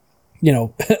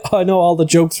 I know all the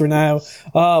jokes for now.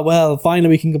 Well, finally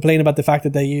we can complain about the fact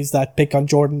that they used that pick on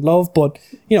Jordan Love, but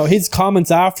his comments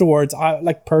afterwards,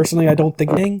 personally, I don't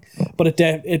think, but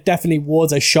it definitely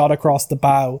was a shot across the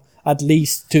bow, at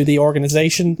least to the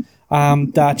organization.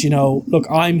 That look,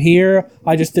 I'm here.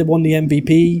 I just won the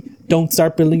MVP. Don't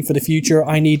start building for the future.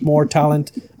 I need more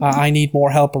talent. I need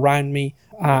more help around me.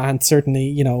 And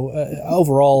certainly,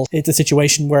 overall, it's a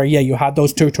situation where, you had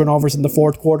those 2 turnovers in the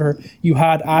fourth quarter. You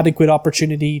had adequate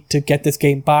opportunity to get this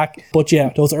game back. But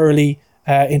those early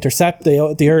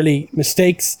the early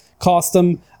mistakes cost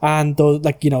them. And those,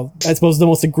 I suppose the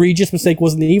most egregious mistake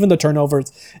wasn't even the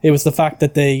turnovers. It was the fact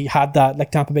that they had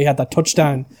that, Tampa Bay had that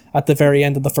touchdown at the very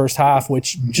end of the first half,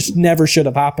 which just never should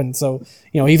have happened. So,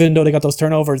 even though they got those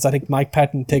turnovers, I think Mike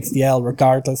Pettin takes the L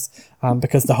regardless,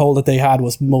 because the hole that they had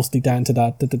was mostly down to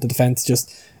that, the defense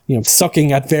just,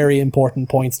 sucking at very important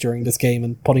points during this game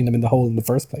and putting them in the hole in the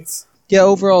first place. Yeah,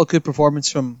 overall good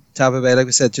performance from Tampa Bay. Like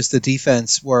we said, just the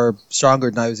defense were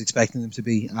stronger than I was expecting them to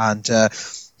be. And,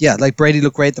 Brady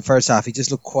looked great the first half. He just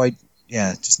looked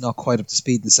just not quite up to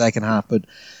speed in the second half. But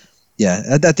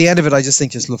at the end of it, I just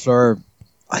think LaFleur,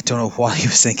 I don't know what he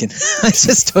was thinking. I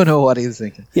just don't know what he was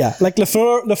thinking. Yeah,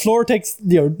 LaFleur takes,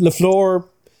 LaFleur,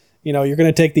 you're going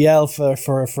to take the L for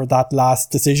that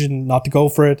last decision not to go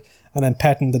for it. And then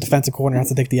Pettin, the defensive corner, has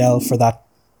to take the L for that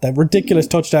ridiculous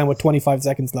touchdown with 25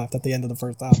 seconds left at the end of the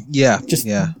first half.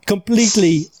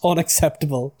 Completely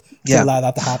unacceptable to allow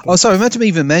that to happen. Oh, sorry, I meant to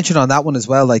even mention on that one as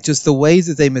well, just the way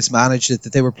that they mismanaged it,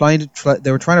 that they were trying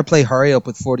to play hurry up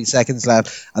with 40 seconds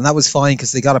left, and that was fine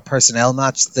because they got a personnel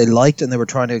match that they liked, and they were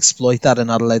trying to exploit that and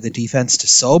not allow the defense to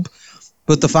sub.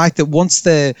 But the fact that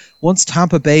once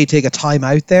Tampa Bay take a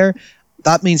timeout there,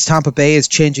 that means Tampa Bay is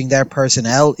changing their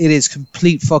personnel. It is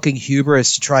complete fucking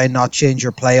hubris to try and not change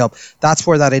your play up. That's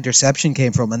where that interception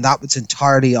came from, and that was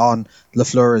entirely on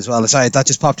LaFleur as well. Sorry, that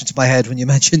just popped into my head when you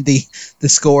mentioned the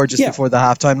score just before the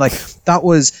halftime. That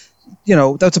was,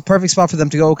 that's a perfect spot for them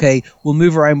to go, okay, we'll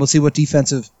move around, we'll see what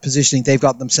defensive positioning they've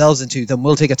got themselves into, then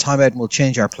we'll take a timeout and we'll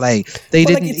change our play. They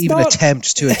didn't even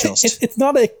attempt to adjust. It's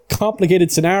not a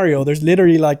complicated scenario. There's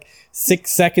literally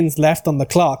 6 seconds left on the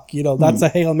clock. That's a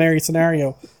Hail Mary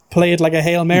scenario. Play it like a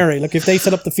Hail Mary. If they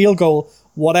set up the field goal,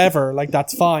 whatever,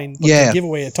 that's fine. But to give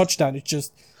away a touchdown, it's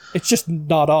just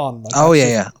not on. But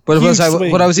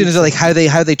what I was saying is how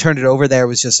they turned it over there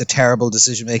was just a terrible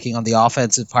decision making on the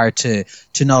offensive part to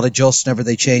not adjust whenever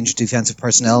they changed defensive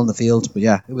personnel in the field. But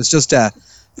it was just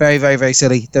very, very, very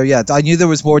silly. I knew there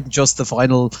was more than just the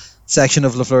final section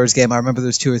of LaFleur's game. I remember there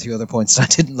was 2 or 3 other points that I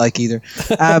didn't like either.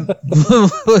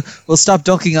 We'll stop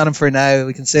dunking on him for now.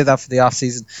 We can save that for the off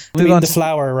season. The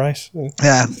flower, right?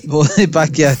 Yeah,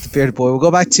 the bearded boy. We'll go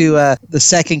back to the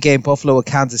second game, Buffalo at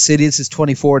Kansas City. This is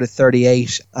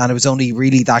 24-38, and it was only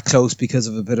really that close because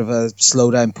of a bit of a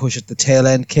slowdown push at the tail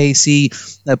end.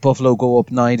 KC let Buffalo go up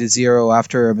 9-0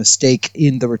 after a mistake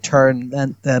in the return,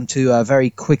 lent them to a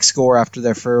very quick score after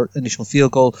their initial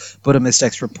field goal, but a missed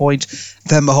extra point.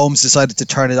 Then Mahomes decided to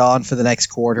turn it on for the next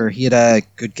quarter. He had a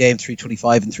good game,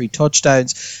 325 and 3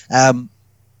 touchdowns.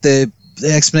 The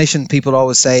explanation people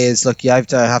always say is, look, you have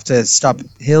to stop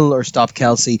Hill or stop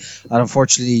Kelsey, and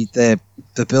unfortunately the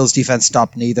Bills defense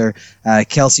stopped neither.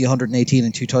 Kelsey 118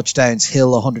 and 2 touchdowns,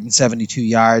 Hill 172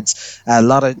 yards, a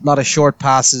lot of short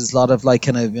passes, a lot of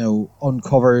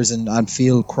uncovers and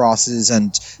field crosses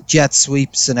and jet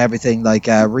sweeps and everything.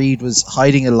 Reed was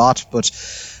hiding a lot, but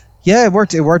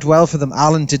it worked well for them.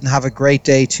 Allen didn't have a great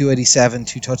day, 287,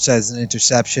 2 touchdowns and an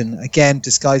interception. Again,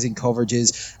 disguising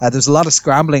coverages. There's a lot of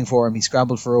scrambling for him. He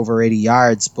scrambled for over 80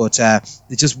 yards, but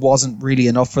it just wasn't really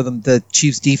enough for them. The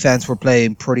Chiefs defense were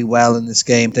playing pretty well in this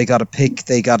game. They got a pick.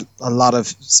 They got a lot of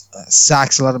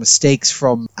sacks, a lot of mistakes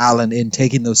from Allen in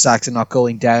taking those sacks and not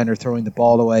going down or throwing the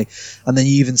ball away. And then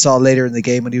you even saw later in the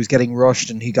game when he was getting rushed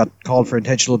and he got called for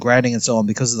intentional grounding and so on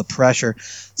because of the pressure.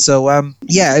 So,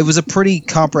 it was a pretty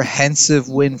comprehensive comprehensive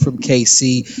win from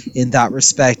KC in that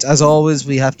respect. As always,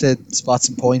 we have to spot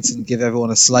some points and give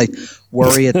everyone a slight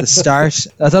worry at the start.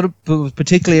 I thought I was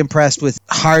particularly impressed with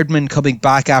Hardman coming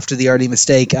back after the early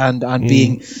mistake and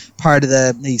being part of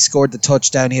he scored the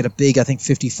touchdown. He had a big, I think,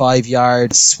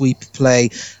 55-yard sweep play,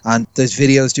 and there's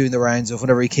videos doing the rounds of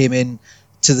whenever he came in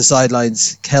to the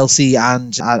sidelines, Kelsey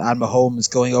and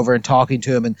Mahomes going over and talking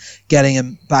to him and getting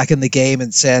him back in the game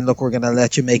and saying, look, we're going to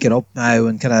let you make it up now,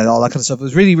 and kind of all that kind of stuff. It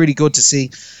was really, really good to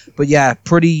see. But yeah,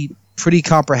 pretty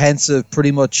comprehensive, pretty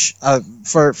much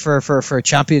for a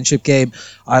championship game.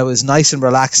 I was nice and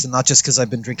relaxed, and not just because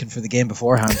I've been drinking for the game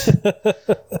beforehand.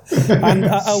 And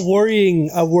a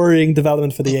worrying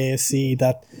development for the AFC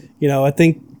that, I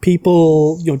think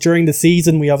people, during the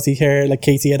season, we obviously hear like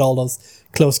KC had all those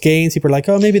close games. People are like,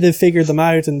 oh, maybe they've figured them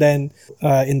out. And then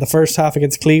in the first half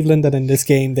against Cleveland and in this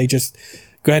game, they just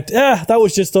went, that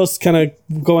was just us kind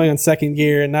of going on second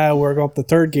gear, and now we're going up to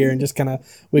third gear and just kind of,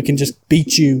 we can just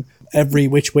beat you every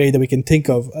which way that we can think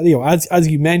of. As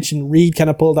you mentioned, Reid kind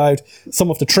of pulled out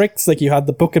some of the tricks. Like, you had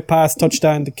the bucket pass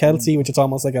touchdown to Kelsey, which is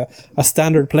almost like a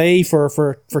standard play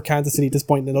for Kansas City at this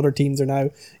point, and other teams are now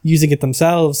using it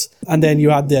themselves. And then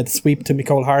you had the sweep to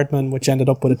Mecole Hardman, which ended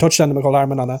up with a touchdown to Mecole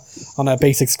Hardman on a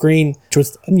basic screen, which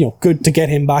was good to get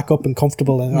him back up and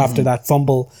comfortable after that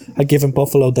fumble had given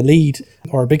Buffalo the lead,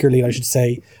 or a bigger lead, I should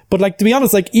say. But to be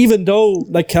honest, even though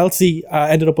Kelsey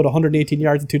ended up with 118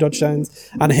 yards and 2 touchdowns,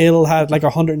 and Hill had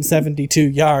 172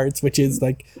 yards, which is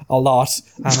a lot,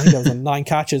 and I think that was on 9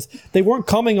 catches, they weren't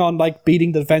coming on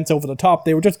beating the defense over the top.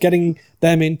 They were just getting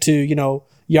them into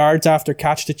yards after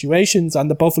catch situations, and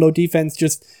the Buffalo defense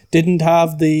just didn't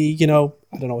have the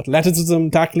athleticism,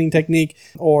 tackling technique,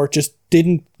 or just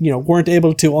weren't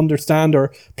able to understand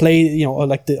or play,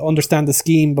 understand the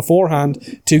scheme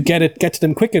beforehand to get to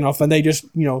them quick enough, and they just,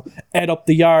 ate up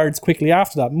the yards quickly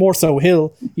after that. More so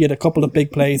Hill, he had a couple of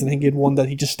big plays, and I think he had one that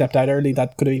he just stepped out early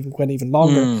that could have even went even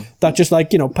longer. That just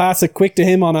pass it quick to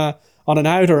him on an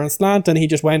out or a slant, and he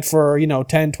just went for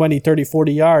 10, 20, 30,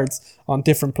 40 yards on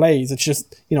different plays. It's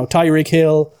just Tyreek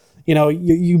Hill,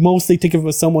 you mostly think of him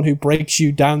as someone who breaks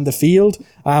you down the field,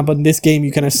 but in this game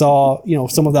you kind of saw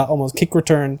some of that almost kick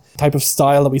return type of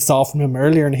style that we saw from him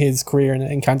earlier in his career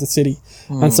in Kansas City.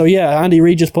 And so Andy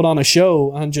Reid just put on a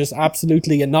show and just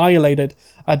absolutely annihilated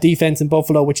a defense in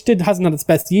Buffalo, which hasn't had its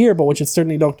best year, but which has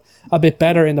certainly looked a bit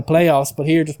better in the playoffs, but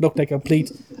here just looked like a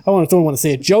complete, don't want to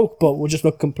say a joke, but would just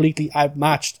look completely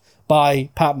outmatched by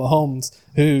Pat Mahomes,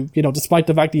 who, despite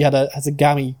the fact he has a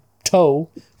gammy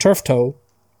turf toe,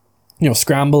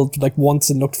 scrambled once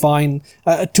and looked fine.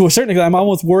 To a certain extent, I'm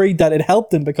almost worried that it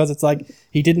helped him, because it's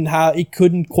he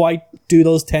couldn't quite do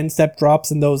those 10-step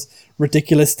drops and those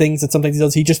ridiculous things that sometimes he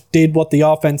does. He just did what the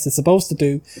offense is supposed to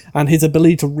do, and his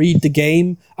ability to read the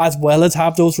game as well as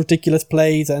have those ridiculous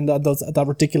plays and that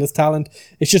ridiculous talent,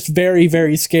 it's just very,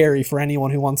 very scary for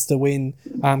anyone who wants to win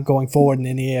going forward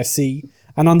in the AFC.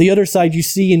 And on the other side, you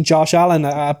see in Josh Allen,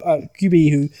 a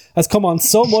QB who has come on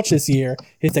so much this year.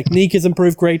 His technique has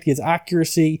improved greatly, his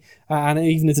accuracy, and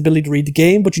even his ability to read the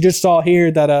game. But you just saw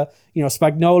here that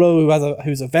Spagnuolo,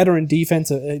 who's a veteran defense,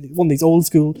 one of these old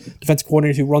school defensive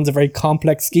coordinators who runs a very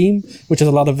complex scheme, which has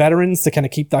a lot of veterans to kind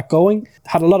of keep that going,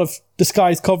 had a lot of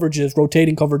disguised coverages,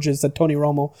 rotating coverages that Tony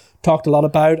Romo talked a lot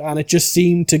about, and it just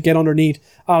seemed to get underneath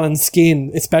Allen's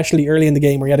skin, especially early in the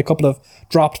game where he had a couple of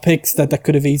dropped picks that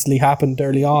could have easily happened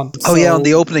early on. On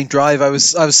the opening drive, I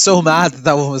was so mad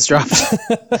that one was dropped.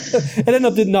 It ended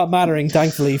up not mattering,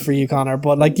 thankfully for you, Connor,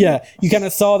 but you kind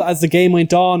of saw that as the game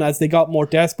went on, as they got more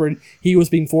desperate, he was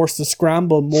being forced to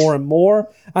scramble more and more,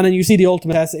 and then you see the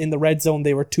ultimate test in the red zone.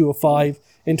 They were 2 of 5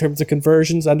 in terms of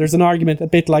conversions, and there's an argument a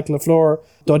bit like LaFleur,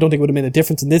 though I don't think it would have made a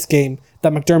difference in this game,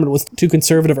 that McDermott was too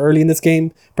conservative early in this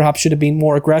game, perhaps should have been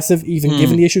more aggressive, even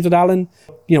given the issues with Allen.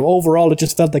 Overall it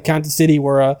just felt that Kansas City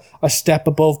were a step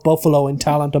above Buffalo in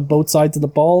talent on both sides of the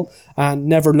ball, and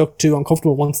never looked too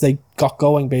uncomfortable once they got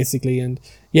going, basically. And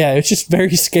it's just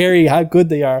very scary how good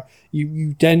they are.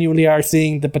 You genuinely are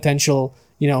seeing the potential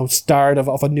start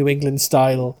of a New England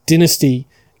style dynasty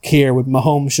here, with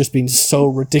Mahomes just being so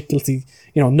ridiculously,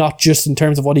 not just in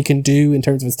terms of what he can do in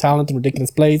terms of his talent and ridiculous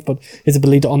plays, but his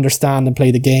ability to understand and play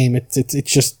the game. It's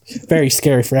just very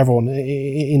scary for everyone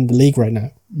in the league right now.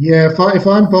 Yeah, if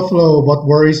I'm Buffalo, what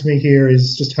worries me here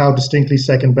is just how distinctly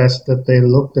second best that they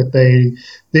look.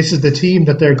 This is the team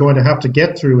that they're going to have to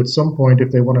get through at some point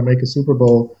if they want to make a Super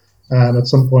Bowl at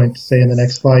some point, say in the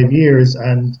next 5 years,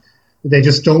 and they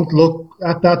just don't look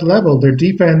at that level. Their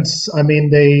defense,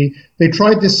 they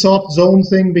tried this soft zone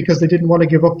thing because they didn't want to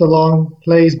give up the long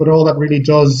plays, but all that really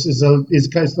does is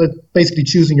kind of basically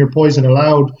choosing your poison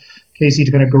aloud. KC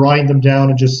to kind of grind them down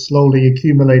and just slowly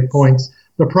accumulate points.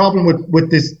 The problem with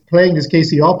this playing this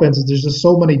KC offense is there's just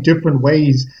so many different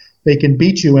ways they can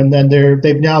beat you, and then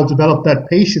they've now developed that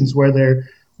patience where they're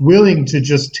willing to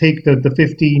just take the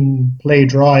 15 play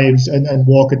drives and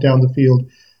walk it down the field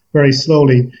very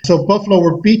slowly. So Buffalo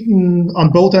were beaten on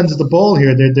both ends of the ball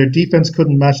here. Their defense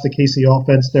couldn't match the KC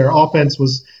offense. Their offense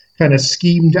was kind of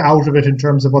schemed out of it in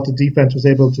terms of what the defense was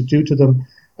able to do to them.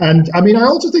 And I mean, I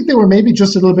also think they were maybe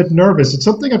just a little bit nervous. It's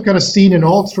something I've kind of seen in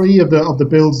all three of the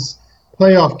Bills'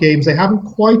 playoff games. They haven't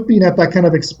quite been at that kind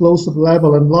of explosive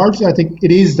level, and largely I think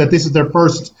it is that this is their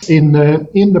first in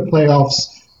the playoffs,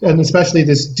 and especially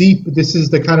this deep. This is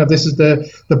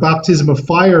the baptism of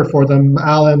fire for them,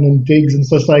 Allen and Diggs and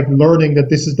such, like learning that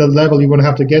this is the level you're going to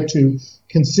have to get to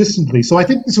consistently. So I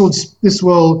think this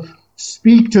will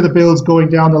speak to the Bills going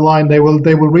down the line. They will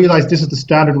realize this is the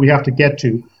standard we have to get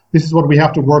to. This is what we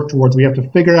have to work towards. We have to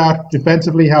figure out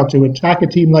defensively how to attack a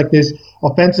team like this.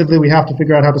 Offensively, we have to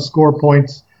figure out how to score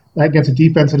points against a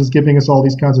defense that is giving us all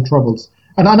these kinds of troubles.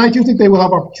 And I do think they will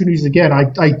have opportunities again.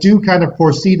 I do kind of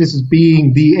foresee this as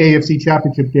being the AFC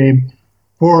Championship game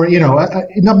for,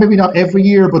 maybe not every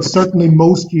year, but certainly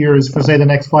most years for, say, the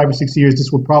next 5 or 6 years.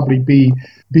 This will probably be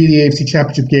the AFC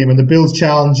Championship game. And the Bills'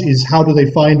 challenge is how do they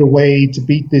find a way to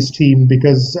beat this team?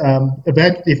 Because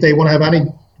if they want to have any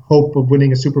hope of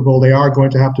winning a Super Bowl, they are going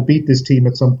to have to beat this team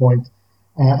at some point.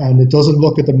 And it doesn't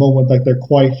look at the moment like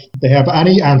they have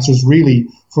any answers really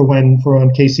for when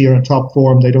KC are in top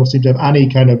form. They don't seem to have any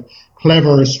kind of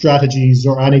clever strategies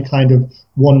or any kind of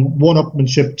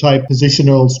one-upmanship type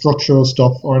positional structural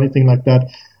stuff or anything like that.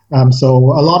 So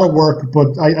a lot of work,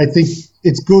 but I think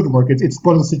it's good work. It's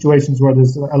one of the situations where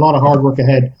there's a lot of hard work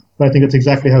ahead, but I think it's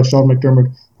exactly how Sean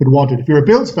McDermott would want it. If you're a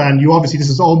Bills fan, this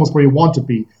is almost where you want to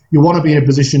be. You want to be in a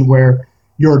position where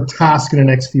your task in the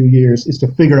next few years is to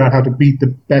figure out how to beat the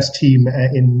best team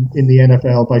in the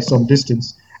NFL by some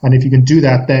distance. And if you can do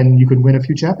that, then you can win a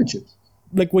few championships.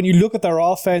 Like when you look at their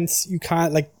offense, you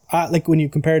can't like when you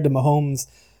compare it to Mahomes,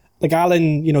 like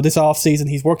Allen, this offseason,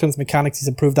 he's worked on his mechanics. He's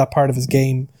improved that part of his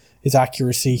game, his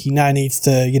accuracy. He now needs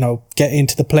to, get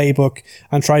into the playbook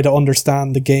and try to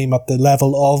understand the game at the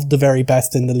level of the very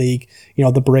best in the league.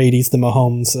 The Bradys, the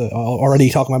Mahomes, already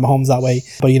talking about Mahomes that way.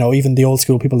 But, even the old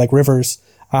school people like Rivers.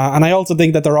 And I also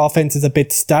think that their offense is a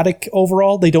bit static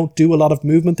overall. They don't do a lot of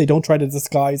movement. They don't try to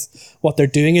disguise what they're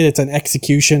doing. It's an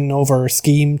execution over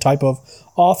scheme type of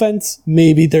offense.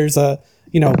 Maybe there's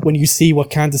when you see what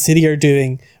Kansas City are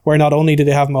doing, where not only do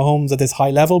they have Mahomes at this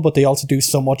high level, but they also do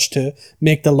so much to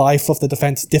make the life of the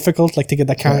defense difficult, like to get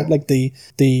I think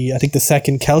the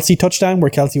second Kelce touchdown where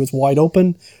Kelce was wide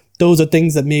open. Those are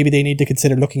things that maybe they need to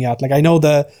consider looking at. Like I know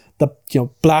the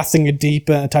blasting a deep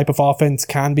type of offense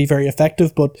can be very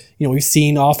effective, but we've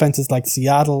seen offenses like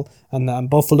Seattle and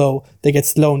Buffalo, they get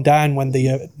slowed down when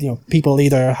the people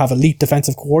either have elite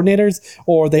defensive coordinators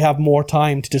or they have more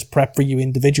time to just prep for you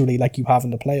individually, like you have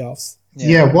in the playoffs.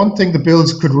 Yeah, one thing the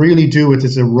Bills could really do with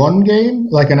is a run game,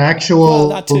 like an actual,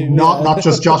 not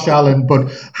just Josh Allen, but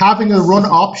having a run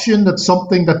option. That's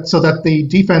something so that the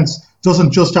defense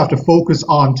doesn't just have to focus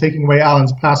on taking away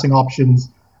Allen's passing options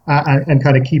and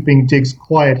kind of keeping Diggs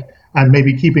quiet and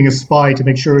maybe keeping a spy to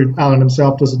make sure Allen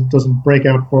himself doesn't break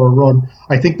out for a run.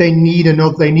 I think they need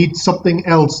something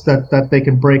else that they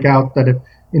can break out, that if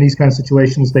in these kind of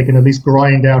situations they can at least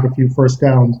grind out a few first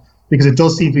downs, because it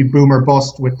does seem to be boom or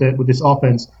bust with this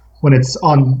offense. When it's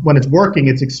working,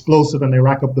 it's explosive and they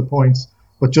rack up the points.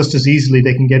 But just as easily,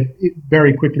 they can get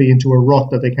very quickly into a rut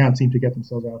that they can't seem to get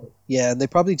themselves out of. Yeah, and they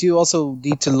probably do also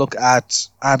need to look at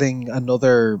adding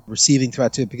another receiving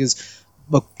threat to it, because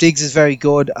look, Diggs is very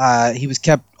good. He was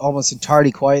kept almost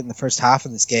entirely quiet in the first half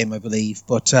of this game, I believe.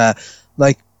 But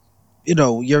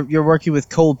you're working with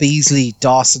Cole Beasley,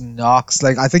 Dawson Knox.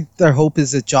 Like I think their hope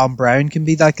is that John Brown can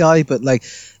be that guy. But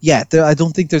I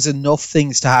don't think there's enough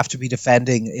things to have to be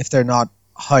defending if they're not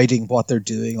hiding what they're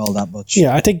doing all that much.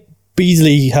 Yeah, I think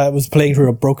Beasley was playing through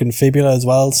a broken fibula as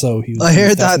well, so I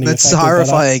heard that. That's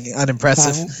horrifying and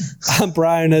impressive. And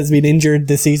Brown has been injured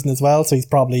this season as well, so he's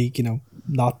probably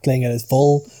not playing at his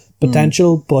full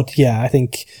potential. But yeah, I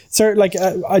think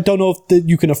I don't know if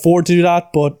you can afford to do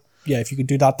that, but yeah, if you could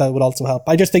do that, that would also help.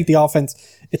 I just think the offense,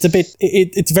 it's a bit,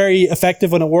 it's very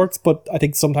effective when it works, but I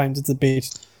think sometimes it's a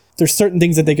bit. There's certain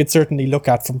things that they could certainly look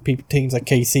at from teams like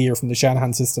KC or from the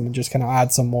Shanahan system and just kind of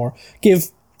add some more,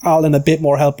 give Allen a bit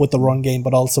more help with the run game,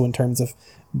 but also in terms of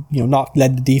not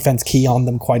letting the defense key on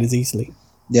them quite as easily.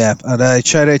 Yeah, and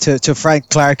shout out to Frank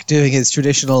Clark doing his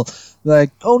traditional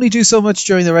only do so much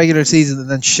during the regular season and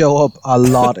then show up a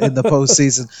lot in the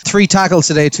postseason. 3 tackles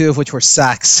today, 2 of which were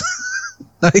sacks.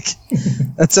 Like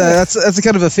that's the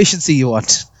kind of efficiency you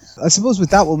want. I suppose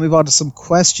with that we'll move on to some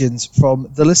questions from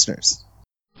the listeners.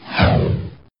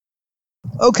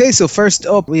 Okay, so first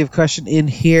up, we have a question in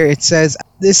here. It says,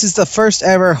 this is the first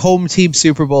ever home team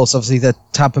Super Bowl. So obviously that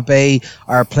Tampa Bay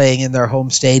are playing in their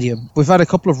home stadium. We've had a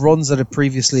couple of runs at it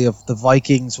previously of the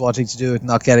Vikings wanting to do it,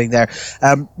 not getting there.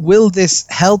 Will this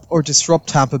help or disrupt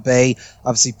Tampa Bay?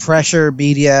 Obviously pressure,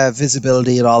 media,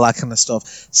 visibility, and all that kind of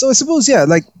stuff. So I suppose, yeah,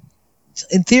 like,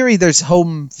 in theory, there's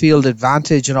home field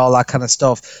advantage and all that kind of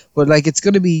stuff, but like it's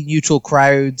going to be neutral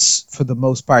crowds for the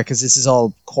most part because this is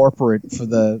all corporate for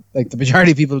the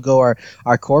majority of people who go are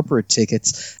corporate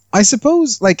tickets. I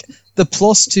suppose like the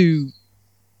plus to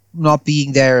not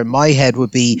being there in my head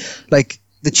would be like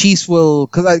the Chiefs will,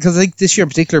 because I think this year in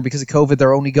particular because of COVID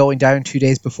they're only going down 2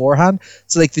 days beforehand,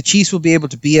 so like the Chiefs will be able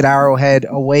to be at Arrowhead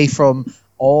away from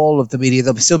all of the media.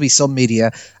 There'll still be some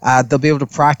media. They'll be able to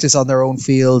practice on their own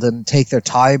field and take their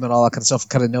time and all that kind of stuff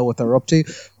and kind of know what they're up to.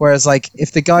 Whereas, like,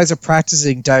 if the guys are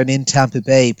practicing down in Tampa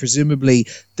Bay, presumably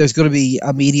there's going to be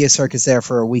a media circus there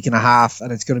for a week and a half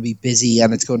and it's going to be busy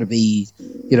and it's going to be,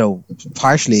 you know,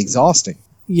 partially exhausting.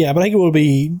 Yeah, but I think it will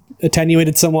be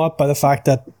attenuated somewhat by the fact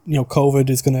that, you know,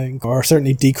 COVID is going to, or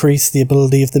certainly decrease the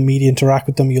ability of the media to interact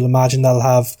with them. You'll imagine they'll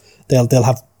have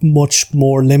much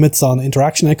more limits on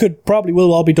interaction. It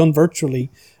will all be done virtually,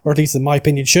 or at least in my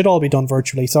opinion, should all be done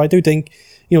virtually. So I do think,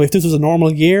 you know, if this was a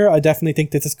normal year, I definitely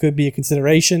think that this could be a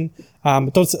consideration.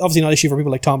 It's obviously not an issue for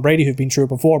people like Tom Brady who've been through it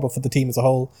before, but for the team as a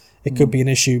whole, it could be an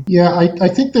issue. Yeah, I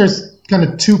think there's kind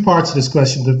of two parts to this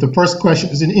question. The first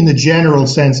question is in the general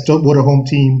sense, would a home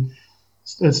team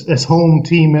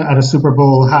at a Super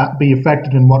Bowl be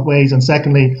affected in what ways? And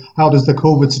secondly, how does the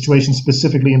COVID situation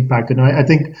specifically impact it? And I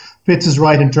think Fitz is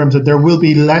right in terms of there will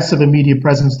be less of a media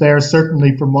presence there.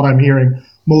 Certainly from what I'm hearing,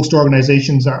 most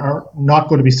organizations are not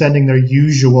going to be sending their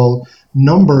usual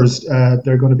numbers.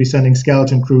 They're going to be sending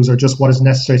skeleton crews or just what is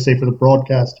necessary, say, for the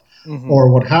broadcast. Mm-hmm.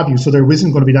 Or what have you. So there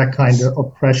isn't going to be that kind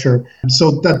of pressure.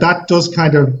 So that does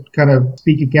kind of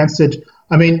speak against it.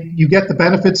 I mean, you get the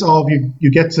benefits of you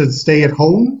get to stay at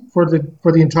home for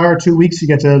the entire 2 weeks. You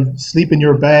get to sleep in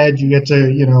your bed. You get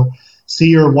to, you know, see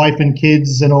your wife and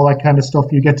kids and all that kind of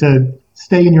stuff. You get to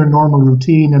stay in your normal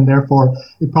routine, and therefore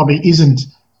it probably isn't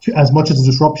as much of a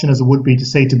disruption as it would be to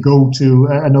say to go to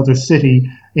another city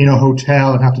in a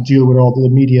hotel and have to deal with all the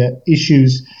media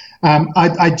issues.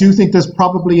 I do think there's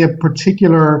probably a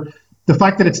particular, the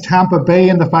fact that it's Tampa Bay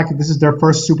and the fact that this is their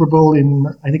first Super Bowl in,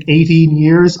 I think, 18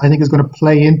 years, I think is going to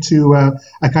play into a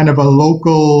kind of a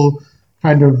local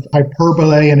kind of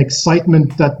hyperbole and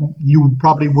excitement that you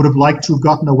probably would have liked to have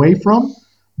gotten away from.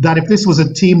 That if this was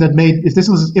a team that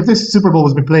if this Super Bowl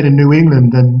was being played in New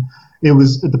England and it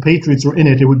was the Patriots were in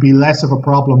it, it would be less of a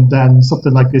problem than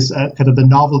something like this, kind of the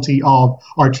novelty of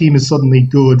our team is suddenly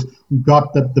good. We've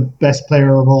got the best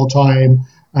player of all time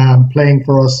playing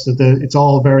for us. It's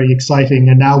all very exciting,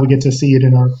 and now we get to see it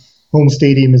in our home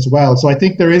stadium as well. So I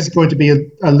think there is going to be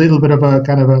a little bit of a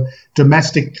kind of a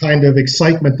domestic kind of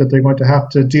excitement that they're going to have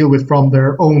to deal with from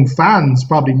their own fans,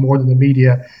 probably more than the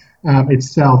media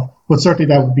itself. But certainly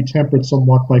that would be tempered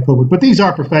somewhat by COVID. But these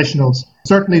are professionals.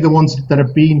 Certainly the ones that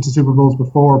have been to Super Bowls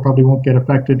before probably won't get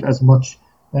affected as much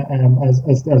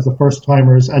as the first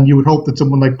timers. And you would hope that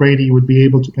someone like Brady would be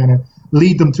able to kind of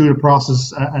lead them through the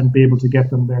process and be able to get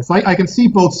them there. So I can see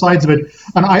both sides of it.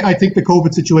 And I think the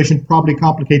COVID situation probably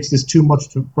complicates this too much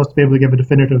for us to be able to give a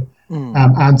definitive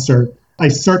answer. I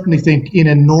certainly think in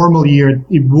a normal year,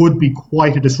 it would be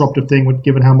quite a disruptive thing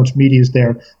given how much media is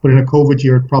there. But in a COVID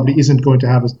year, it probably isn't going to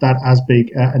have as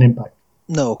big an impact.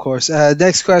 No, of course.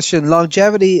 Next question.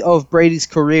 Longevity of Brady's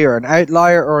career, an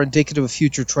outlier or indicative of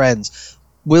future trends?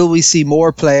 Will we see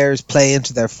more players play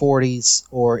into their 40s,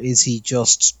 or is he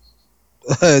just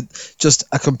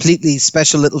a completely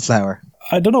special little flower?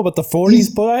 I don't know about the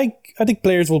 40s, but I think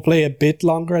players will play a bit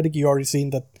longer. I think you've already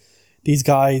seen that these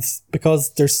guys,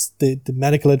 because there's the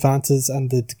medical advances and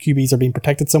the QBs are being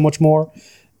protected so much more,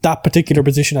 that particular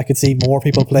position I could see more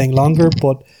people playing longer.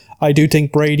 But I do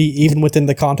think Brady, even within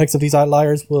the context of these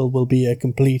outliers, will be a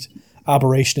complete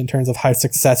aberration in terms of how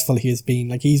successful he has been.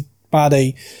 Like, he's had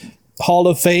a Hall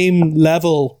of Fame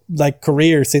level like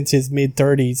career since his mid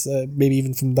 30s, maybe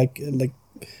even from like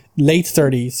late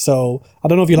 30s. So I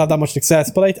don't know if you'll have that much success,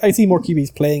 but I see more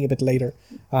QBs playing a bit later,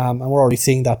 and we're already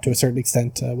seeing that to a certain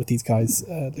extent with these guys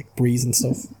like Breeze and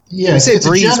stuff. Yeah, I say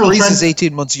Breeze is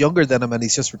 18 months younger than him, and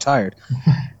he's just retired.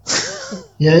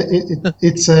 Yeah,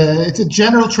 it's a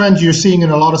general trend you're seeing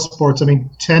in a lot of sports. I mean,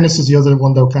 tennis is the other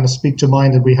one that will kind of speak to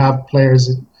mind, that we have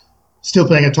players still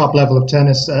playing a top level of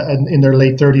tennis in their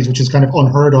late 30s, which is kind of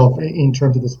unheard of in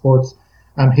terms of the sports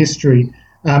history.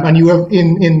 And you have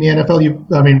in the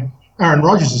NFL, Aaron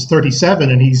Rodgers is 37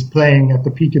 and he's playing at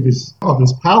the peak of his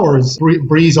powers.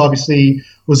 Breeze obviously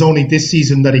was only this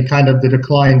season that the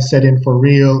decline set in for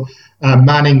real.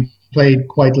 Manning played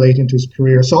quite late into his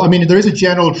career. So, there is a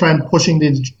general trend pushing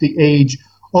the age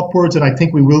upwards, and I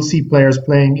think we will see players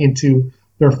playing into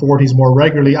their 40s more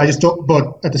regularly.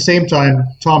 But at the same time,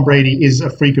 Tom Brady is a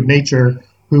freak of nature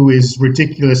who is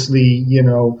ridiculously,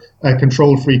 a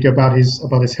control freak about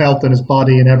his health and his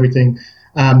body and everything.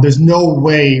 There's no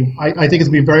way. I think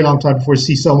it'll be a very long time before we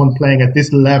see someone playing at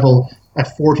this level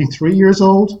at 43 years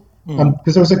old.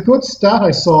 Because there was a good stat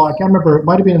I saw. I can't remember. It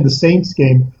might have been in the Saints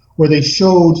game where they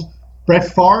showed Brett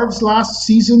Favre's last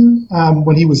season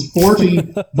when he was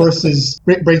 40 versus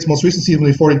Brady's most recent season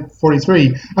when he was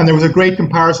 43. And there was a great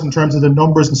comparison in terms of the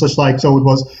numbers and such like. So it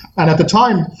was. And at the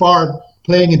time, Favre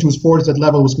playing into his 40s at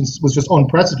level was just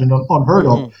unprecedented, unheard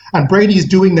of. And Brady is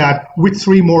doing that with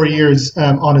 3 more years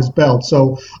on his belt.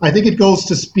 So I think it goes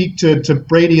to speak to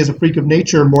Brady as a freak of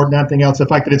nature more than anything else, the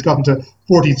fact that it's gotten to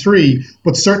 43,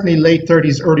 but certainly late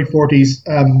 30s, early 40s,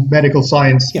 medical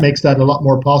science makes that a lot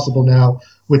more possible now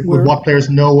with what players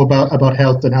know about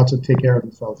health and how to take care of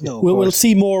themselves. No, we'll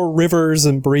see more Rivers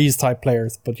and Breeze type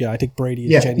players, but I think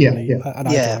Brady is genuinely an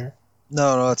outlier.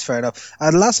 No, that's fair enough.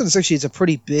 The last one is it's a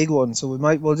pretty big one, so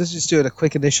we'll just do it a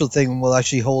quick initial thing, and we'll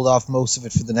actually hold off most of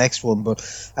it for the next one. But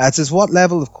it says, what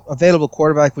level of available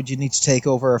quarterback would you need to take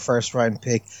over a first round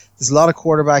pick? There's a lot of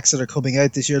quarterbacks that are coming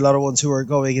out this year, a lot of ones who are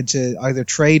going into either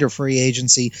trade or free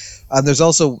agency. And there's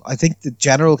also, I think the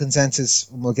general consensus,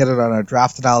 and we'll get it on our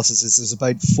draft analysis, is there's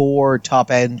about 4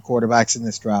 top-end quarterbacks in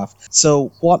this draft.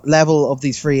 So what level of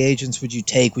these free agents would you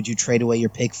take? Would you trade away your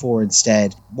pick for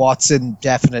instead? Watson,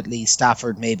 definitely.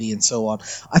 Stafford, maybe, and so on.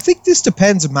 I think this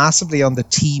depends massively on the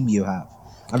team you have.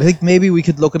 And I think maybe we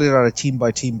could look at it on a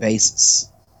team-by-team basis.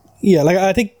 Yeah,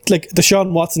 I think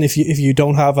Deshaun Watson, if you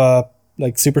don't have a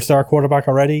superstar quarterback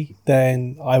already,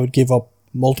 then I would give up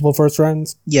multiple first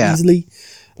rounds easily.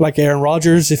 Like Aaron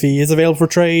Rodgers, if he is available for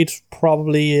trade,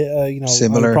 probably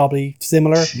similar. Probably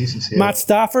similar. Jesus, Matt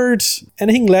Stafford,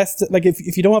 anything less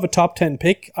if you don't have a top 10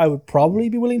 pick, I would probably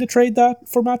be willing to trade that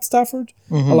for Matt Stafford,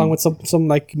 along with some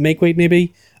make weight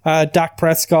maybe. Dak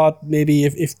Prescott, maybe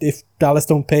if Dallas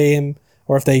don't pay him,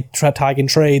 or if they tag and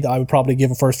trade, I would probably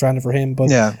give a first rounder for him.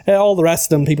 But all the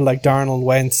rest of them, people like Darnold,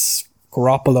 Wentz,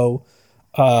 Garoppolo.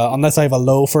 Unless I have a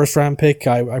low first round pick,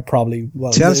 I probably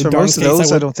for most of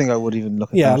those, I don't think I would even look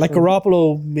at that. Yeah,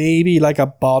 Garoppolo, maybe a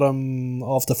bottom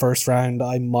of the first round,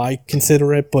 I might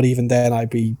consider it, but even then I'd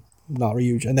be not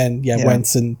huge. And then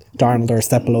Wentz and Darnold are a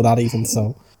step below that even.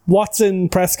 So Watson,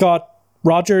 Prescott,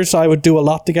 Rodgers, I would do a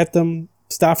lot to get them.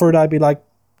 Stafford, I'd be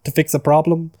to fix a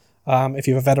problem. If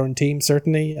you have a veteran team,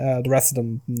 certainly. The rest of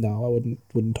them, no, I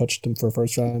wouldn't touch them for a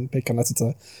first round pick unless it's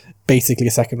basically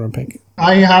a second round pick.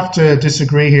 I have to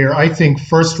disagree here. I think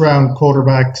first round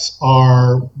quarterbacks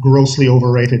are grossly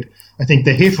overrated. I think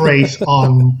the hit rate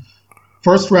on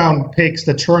first round picks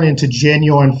that turn into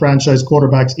genuine franchise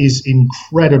quarterbacks is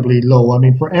incredibly low.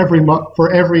 For every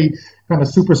kind of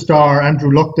superstar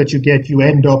Andrew Luck that you get, you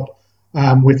end up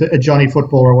with a Johnny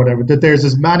Football or whatever. That there's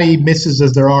as many misses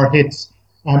as there are hits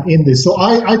in this. So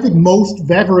I think most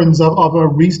veterans of a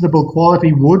reasonable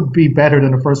quality would be better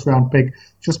than a first round pick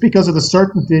just because of the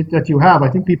certainty that you have. I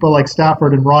think people like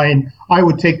Stafford and Ryan, I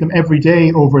would take them every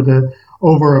day over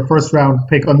a first round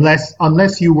pick unless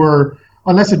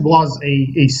it was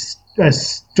a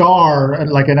star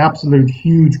and an absolute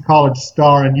huge college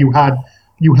star and you had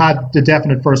the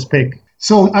definite first pick.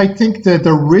 So I think that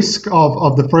the risk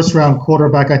of the first round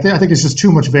quarterback, I think there's just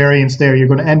too much variance there. You're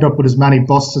going to end up with as many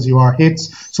busts as you are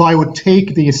hits. So I would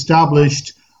take the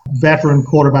established veteran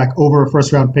quarterback over a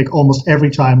first round pick almost every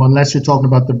time, unless you're talking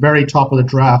about the very top of the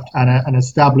draft and an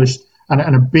established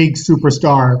and a big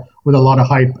superstar with a lot of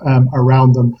hype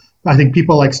around them. I think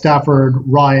people like Stafford,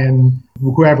 Ryan,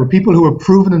 whoever, people who have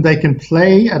proven that they can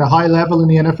play at a high level in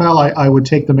the NFL, I would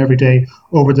take them every day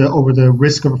over the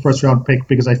risk of a first round pick,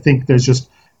 because I think there's just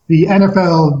the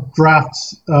NFL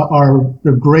drafts are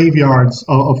the graveyards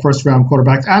of first round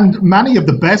quarterbacks, and many of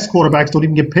the best quarterbacks don't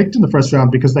even get picked in the first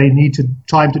round because they need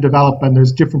time to develop, and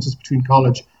there's differences between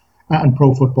college and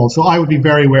pro football. So I would be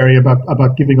very wary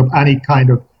about giving up any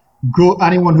kind of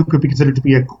anyone who could be considered to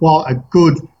be a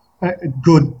good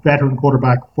veteran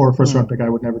quarterback for a first round pick. I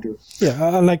would never do it.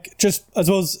 Yeah, and just I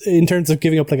suppose in terms of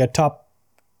giving up a top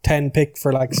 10 pick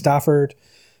for Stafford,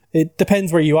 it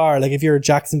depends where you are. If you're a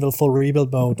Jacksonville full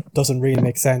rebuild mode, it doesn't really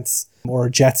make sense, or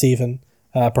Jets even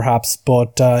perhaps.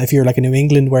 But if you're a New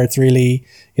England where it's really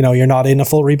you're not in a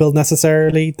full rebuild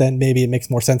necessarily, then maybe it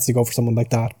makes more sense to go for someone like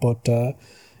that. But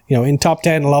in top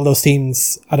 10, a lot of those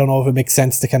teams, I don't know if it makes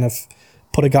sense to kind of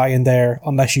put a guy in there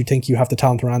unless you think you have the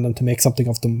talent around them to make something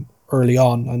of them early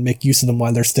on and make use of them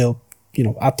while they're still,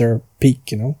 at their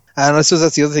peak, And I suppose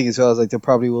that's the other thing as well, is like there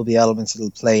probably will be elements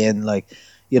that'll play in, like,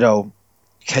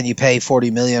 can you pay 40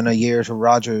 million a year to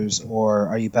Rodgers, or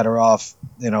are you better off,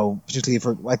 particularly if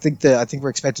I think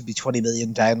we're expected to be 20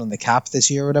 million down on the cap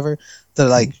this year or whatever. They're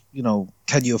like,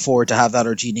 can you afford to have that,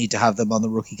 or do you need to have them on the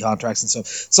rookie contracts and stuff?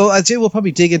 So I'd say we'll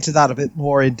probably dig into that a bit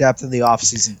more in depth in the off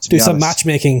season. Do some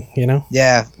matchmaking,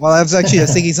 Yeah. Well, I was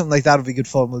thinking something like that would be good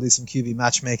fun. We'll do some QB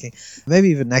matchmaking, maybe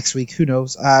even next week. Who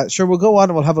knows? Sure, we'll go on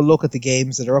and we'll have a look at the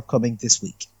games that are upcoming this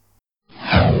week.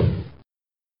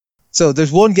 So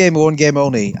there's one game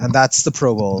only, and that's the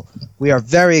Pro Bowl. We are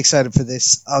very excited for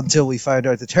this until we found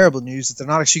out the terrible news that they're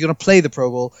not actually going to play the Pro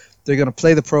Bowl. They're going to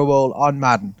play the Pro Bowl on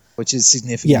Madden, which is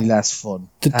significantly less fun.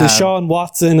 Deshaun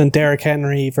Watson and Derrick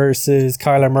Henry versus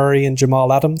Kyler Murray and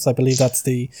Jamal Adams. I believe that's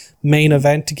the main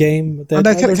event game.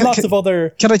 There's lots of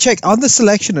other... Can I check on the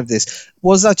selection of this?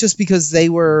 Was that just because they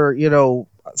were,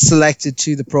 selected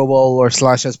to the Pro Bowl or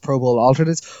 / as Pro Bowl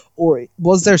alternates, or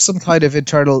was there some kind of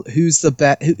internal who's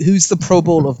the Pro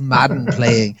Bowl of Madden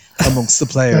playing amongst the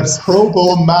players? The Pro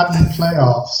Bowl Madden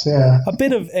playoffs, yeah. A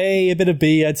bit of A, a bit of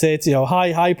B. I'd say it's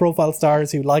high profile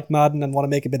stars who like Madden and want to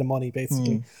make a bit of money.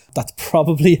 Basically, that's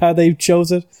probably how they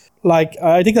chose it. Like,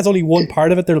 I think that's only one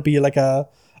part of it. There'll be like a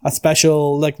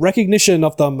special like recognition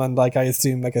of them, and like I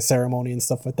assume like a ceremony and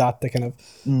stuff like that. They kind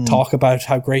of talk about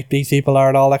how great these people are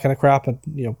and all that kind of crap. And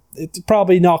it's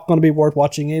probably not going to be worth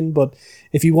watching in. But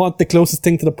if you want the closest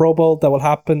thing to the Pro Bowl that will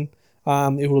happen,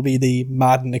 it will be the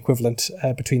Madden equivalent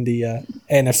between the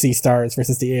NFC stars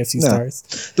versus the AFC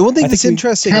stars. The one thing that's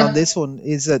interesting on this one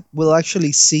is that we'll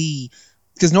actually see,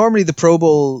 because normally the Pro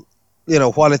Bowl,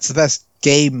 while it's the best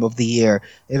game of the year,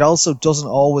 it also doesn't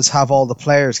always have all the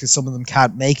players because some of them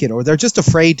can't make it, or they're just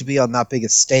afraid to be on that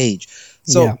biggest stage.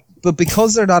 So, but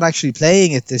because they're not actually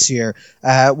playing it this year,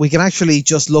 we can actually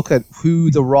just look at who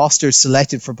the rosters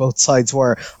selected for both sides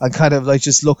were, and kind of like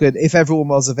just look at if everyone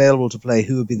was available to play,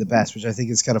 who would be the best, which I think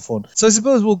is kind of fun. So I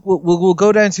suppose we'll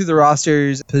go down through the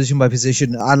rosters position by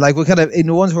position, and like we'll kind of, in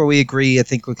the ones where we agree, I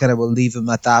think we'll leave them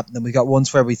at that, and then we got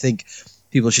ones where we think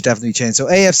people should definitely change. So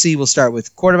AFC, we'll start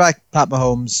with quarterback, Pat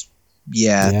Mahomes.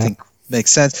 I think makes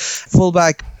sense.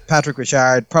 Fullback, Patrick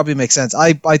Ricard, probably makes sense.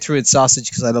 I threw in sausage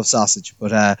because I love sausage,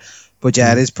 but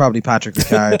yeah, it is probably Patrick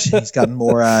Ricard. He's gotten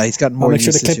more. I'll make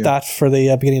sure to clip that for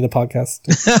the beginning of the podcast.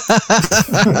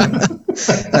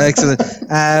 Excellent.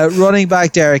 Running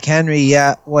back, Derrick Henry.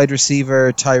 Yeah. Wide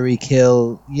receiver, Tyreek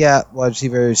Hill. Yeah. Wide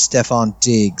receiver, Stephon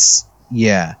Diggs.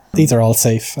 Yeah. These are all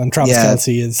safe, and Travis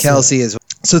Kelce is.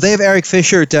 So they have Eric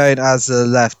Fisher down as the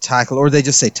left tackle, or they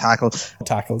just say tackle.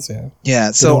 Tackles, yeah. Yeah,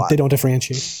 so they don't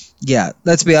differentiate. Yeah,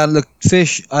 let's be honest. Look,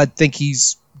 Fish, I think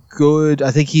he's good.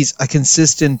 I think he's a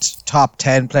consistent top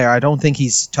 10 player. I don't think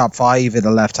he's top 5 in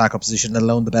the left tackle position, let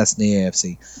alone the best in the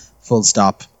AFC. Full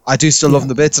stop. I do still love him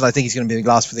to bits, and I think he's going to be in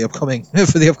glass for the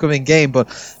upcoming game,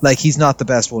 but like he's not the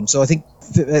best one. So I think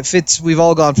Fitz, we've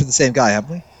all gone for the same guy,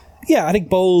 haven't we? Yeah, I think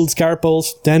Garrett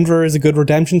Bowles, Denver is a good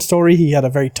redemption story. He had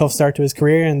a very tough start to his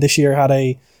career, and this year had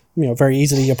a very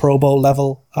easily a Pro Bowl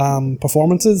level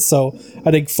performances. So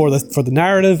I think for the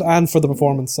narrative and for the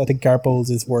performance, I think Garrett Bowles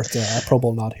is worth a Pro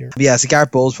Bowl nod here. Yeah, so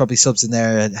Garrett Bowles probably subs in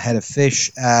there ahead of Fish.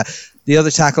 The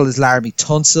other tackle is Laramie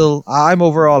Tunsil. I'm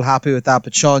overall happy with that,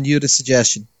 but Sean, you had a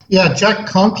suggestion. Yeah, Jack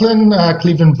Conklin,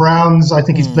 Cleveland Browns. I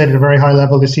think he's played at a very high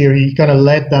level this year. He kind of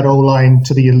led that O-line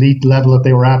to the elite level that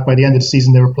they were at. By the end of the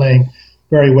season, they were playing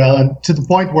very well. And to the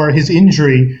point where his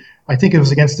injury, I think it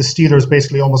was against the Steelers,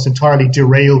 basically almost entirely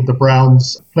derailed the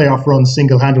Browns' playoff run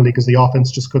single-handedly because the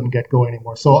offense just couldn't get going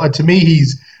anymore. So to me,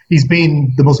 he's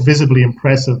been the most visibly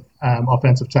impressive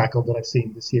offensive tackle that I've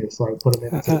seen this year. So I would put him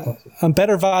in. And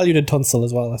better value than Tunsil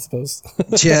as well, I suppose.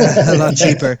 Yeah, a lot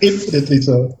cheaper. Infinitely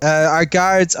so. Our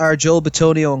guards are Joel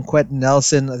Bitonio and Quentin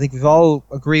Nelson. I think we've all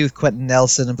agreed with Quentin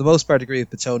Nelson, and for the most part agree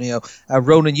with Bitonio.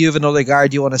 Ronan, you have another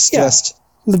guard you want to suggest? Yeah.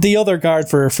 The other guard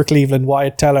for Cleveland,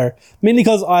 Wyatt Teller, mainly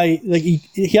because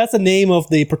he has the name of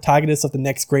the protagonist of the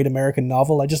next great American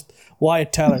novel.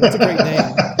 Wyatt Teller, that's a great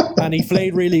name, and he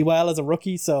played really well as a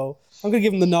rookie. So I'm going to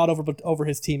give him the nod over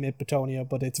his teammate Bitonio,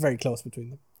 but it's very close between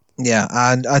them. Yeah,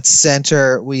 and at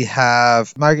center we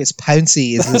have Marcus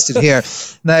Pouncey is listed here.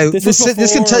 Now,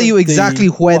 this can tell you exactly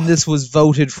when this was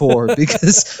voted for,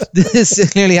 because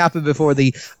this clearly happened before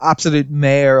the absolute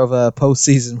mare of a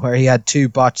postseason where he had 2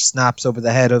 botched snaps over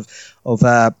the head of of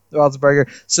Roethlisberger.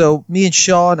 So me and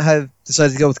Sean have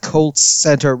decided to go with Colts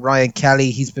center Ryan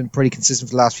Kelly. He's been pretty consistent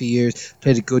for the last few years.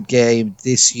 Played a good game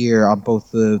this year on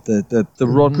both the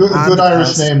run. Good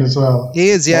Irish name as well. He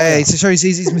is, yeah.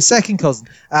 He's my second cousin.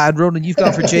 And Ronan, you've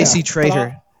gone for JC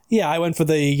Trader. Yeah, I went for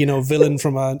the villain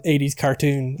from an 80s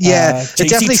cartoon. Yeah, it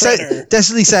JC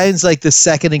definitely sounds like the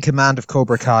second in command of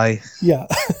Cobra Kai. Yeah.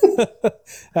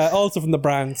 Also from the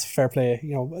brands, fair play.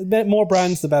 More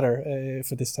brands the better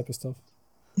for this type of stuff.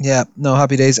 Yeah, no,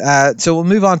 happy days. So we'll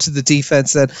move on to the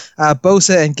defense then.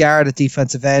 Bosa and Garrett at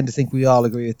defensive end. I think we all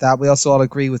agree with that. We also all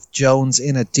agree with Jones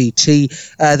in at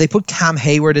DT. They put Cam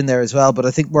Hayward in there as well, but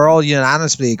I think we're all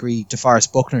unanimously agree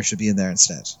DeForest Buckner should be in there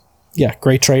instead. Yeah,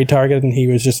 great trade target, and he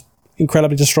was just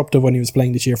incredibly disruptive when he was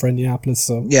playing this year for Indianapolis.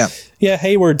 So yeah,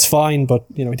 Hayward's fine, but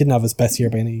he didn't have his best year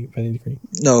by any degree.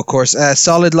 No, of course.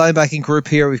 Solid linebacking group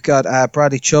here. We've got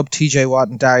Bradley Chubb, TJ Watt,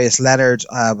 and Darius Leonard.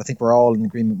 I think we're all in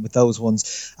agreement with those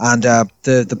ones. And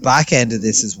the back end of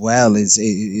this as well is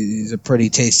a pretty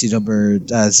tasty number.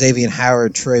 Xavier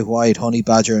Howard, Trey White, Honey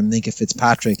Badger, and Minka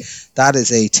Fitzpatrick. That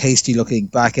is a tasty looking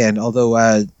back end.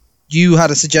 Although you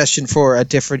had a suggestion for a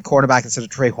different cornerback instead of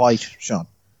Trey White, Sean.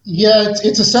 Yeah,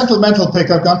 it's a sentimental pick.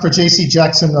 I've gone for J.C.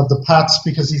 Jackson of the Pats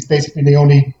because he's basically the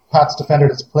only Pats defender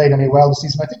that's played any well this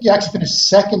season. I think he actually finished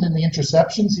second in the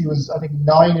interceptions. He was, I think,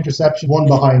 9 interceptions, 1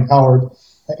 behind Howard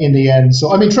in the end.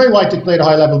 So, I mean, Trey White did play at a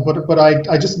high level, but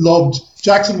I just loved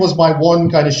Jackson was my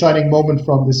one kind of shining moment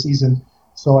from this season.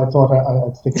 So I thought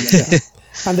I'd stick him there.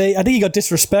 And I think he got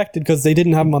disrespected because they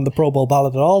didn't have him on the Pro Bowl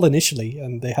ballot at all initially,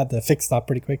 and they had to fix that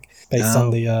pretty quick based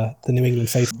on the New England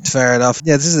face. Fair enough.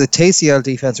 Yeah, this is a tasty old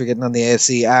defense we're getting on the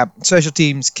AFC. Special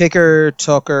teams, kicker,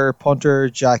 Tucker, punter,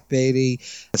 Jack Bailey,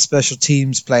 special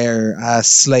teams player,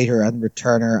 Slater, and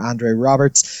returner, Andre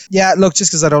Roberts. Yeah, look,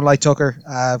 just because I don't like Tucker,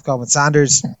 I've gone with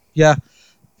Sanders. Yeah.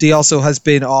 He also has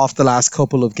been off the last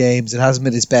couple of games. It hasn't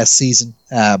been his best season.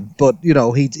 But,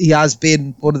 he has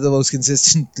been one of the most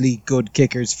consistently good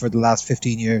kickers for the last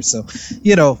 15 years. So,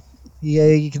 yeah,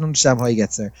 you can understand why he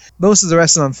gets there. Most of the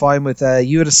rest of them I'm fine with.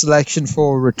 You had a selection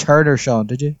for returner, Sean,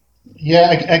 did you?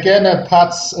 Yeah, again,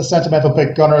 Pat's a sentimental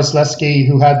pick, Gunnar Olszewski,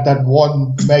 who had that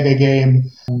one mega game.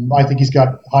 I think he's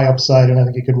got high upside, and I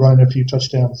think he could run a few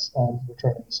touchdowns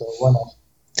returning. So why not?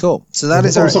 Cool. So that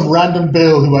is some random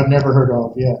Bill who I've never heard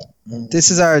of. Yeah. This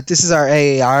is our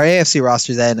AFC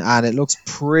roster then, and it looks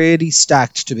pretty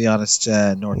stacked, to be honest,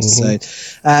 north to side.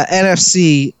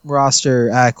 NFC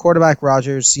roster: quarterback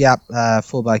Rodgers,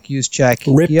 fullback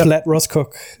Juszczyk, let Russ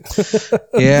cook.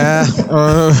 Yeah.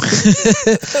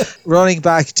 Running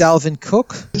back Dalvin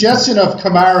Cook. Suggestion of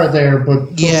Kamara there,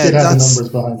 but did have the numbers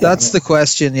behind. That's the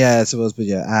question, I suppose. But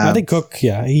I think Cook,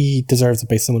 he deserves it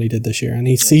based on what he did this year, and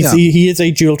he is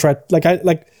a dual threat.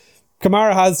 Like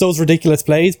Kamara has those ridiculous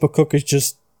plays, but Cook is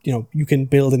just, you can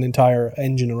build an entire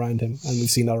engine around him, and we've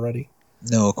seen that already.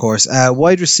 No, of course.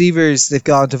 Wide receivers, they've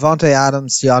got Devontae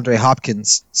Adams, DeAndre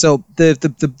Hopkins. So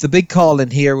the big call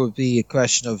in here would be a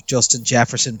question of Justin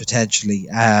Jefferson potentially,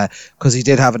 because he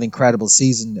did have an incredible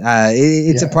season.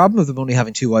 It's a problem of them only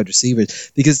having 2 wide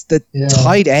receivers because the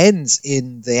tight ends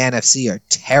in the NFC are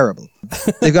terrible.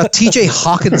 They've got TJ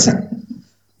Hawkinson.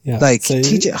 Yeah,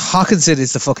 TJ Hawkinson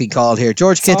is the fucking call here.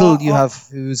 George Kittle,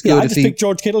 who's good. Yeah, I just picked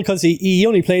George Kittle because he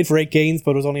only played for 8 games,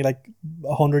 but was only like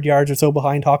 100 yards or so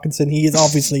behind Hawkinson. He is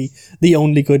obviously the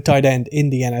only good tight end in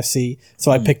the NFC,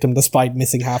 so I picked him despite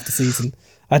missing half the season.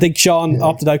 I think Sean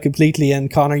opted out completely, and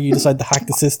Connor, you decided to hack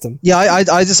the system. Yeah,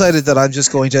 I decided that I'm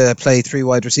just going to play 3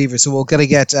 wide receivers. So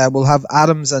we'll have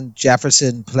Adams and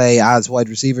Jefferson play as wide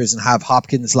receivers and have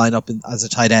Hopkins line up as a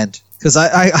tight end. Because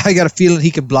I got a feeling he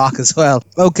can block as well.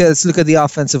 Okay, let's look at the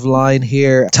offensive line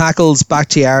here. Tackles,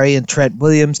 Bakhtiari and Trent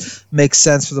Williams. Makes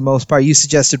sense for the most part. You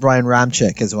suggested Ryan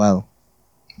Ramczyk as well.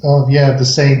 Oh, yeah, the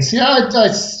Saints. Yeah,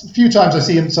 a few times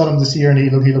I saw him this year, and he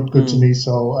looked good to me,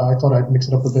 so I thought I'd mix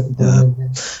it up a bit and put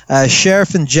him in.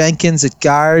 Sheriff and Jenkins at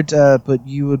guard, but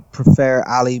you would prefer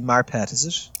Ali Marpet, is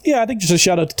it? Yeah, I think just a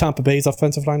shout out to Tampa Bay's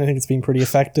offensive line. I think it's been pretty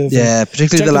effective. Yeah,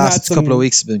 particularly the last couple of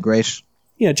weeks have been great.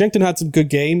 Yeah, Jenkins had some good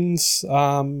games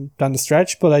down the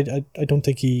stretch, but I don't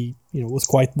think he was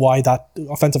quite why that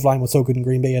offensive line was so good in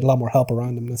Green Bay. He had a lot more help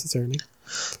around him necessarily.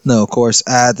 No, of course.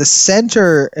 The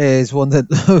center is one that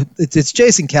it's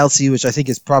Jason Kelce, which I think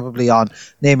is probably on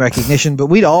name recognition, but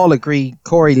we'd all agree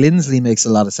Corey Linsley makes a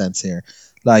lot of sense here.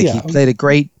 He played a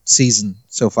great season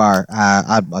so far.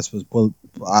 I suppose,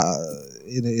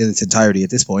 in its entirety at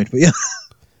this point, but yeah.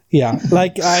 Yeah,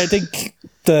 I think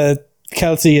the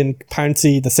Kelsey and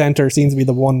Pouncey, the center, seems to be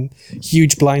the one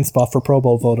huge blind spot for Pro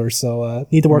Bowl voters. So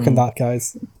need to work on that,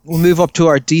 guys. We'll move up to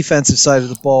our defensive side of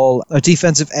the ball. Our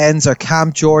defensive ends are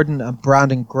Cam Jordan and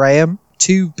Brandon Graham.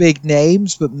 Two big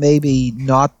names, but maybe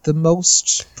not the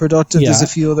most productive. Yeah. There's a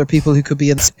few other people who could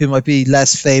be who might be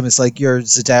less famous, like your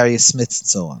Zadarius Smiths and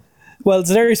so on. Well,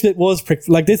 Zadarius Smith was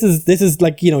like this is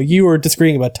like, you were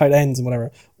disagreeing about tight ends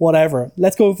and whatever.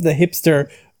 Let's go for the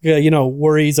hipster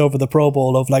worries over the Pro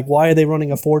Bowl of like, why are they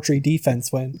running a 4-3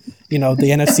 defense when the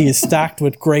NFC is stacked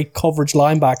with great coverage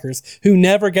linebackers who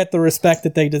never get the respect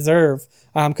that they deserve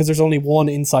because there's only one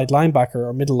inside linebacker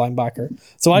or middle linebacker.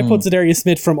 So I put Zadarius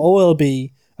Smith from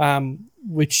OLB,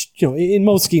 which in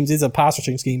most schemes is a pass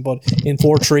rushing scheme, but in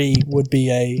 4-3 would be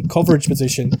a coverage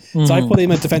position. So I put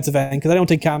him at defensive end because I don't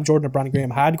think Cam Jordan or Brandon Graham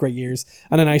had great years,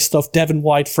 and then I stuffed Devin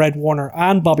White, Fred Warner,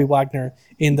 and Bobby Wagner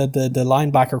in the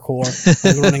linebacker core,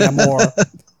 and running a more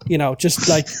just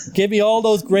like give me all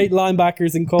those great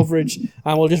linebackers in coverage,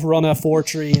 and we'll just run a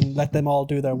 4-3 and let them all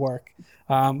do their work.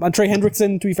 And Trey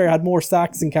Hendrickson, to be fair, had more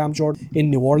sacks than Cam Jordan in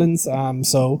New Orleans.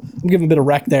 So I'm giving a bit of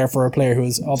rec there for a player who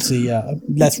is obviously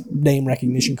less name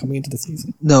recognition coming into the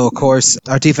season. No, of course.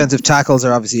 Our defensive tackles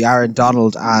are obviously Aaron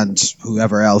Donald and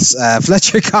whoever else.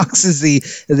 Fletcher Cox is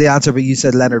the answer, but you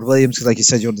said Leonard Williams because, like you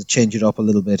said, you wanted to change it up a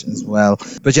little bit as well.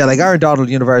 But yeah, like Aaron Donald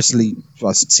universally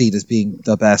was seen as being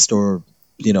the best or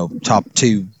top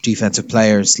 2 defensive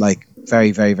players. Like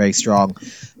very, very, very strong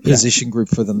position group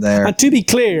for them there. And to be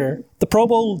clear, the Pro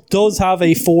Bowl does have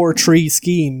a 4-3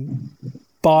 scheme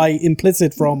by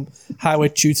implicit from how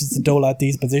it chooses to dole out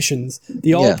these positions.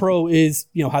 The All-Pro is,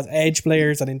 has edge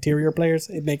players and interior players.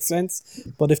 It makes sense.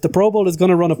 But if the Pro Bowl is going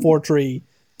to run a 4-3,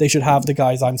 they should have the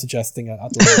guys I'm suggesting at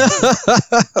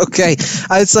the Okay.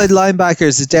 Outside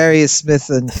linebackers, Zadarius Smith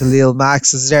and Khalil Mack.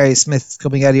 So Zadarius Smith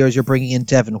coming out of yours, you're bringing in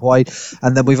Devin White.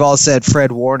 And then we've all said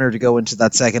Fred Warner to go into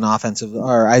that second offensive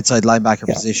or outside linebacker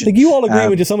position. I think you all agree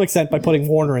with to some extent by putting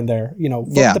Warner in there.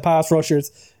 Fuck the pass rushers.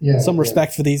 Some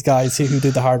respect for these guys who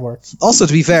did the hard work. Also,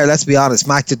 to be fair, let's be honest,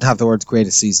 Mack didn't have the world's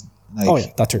greatest season.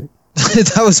 That's true.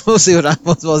 That was mostly what I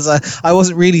was. I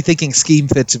wasn't really thinking scheme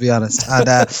fit, to be honest.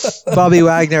 And Bobby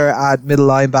Wagner at middle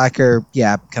linebacker,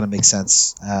 kind of makes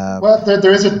sense. Well,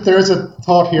 there is a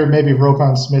thought here. Maybe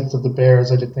Roquan Smith of the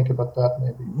Bears. I did think about that.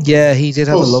 Maybe. Yeah, he did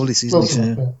have a lovely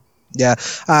season. Yeah.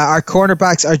 Our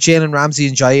cornerbacks are Jalen Ramsey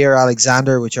and Jair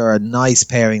Alexander, which are a nice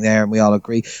pairing there, and we all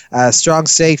agree. Strong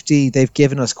safety, they've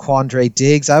given us Quandre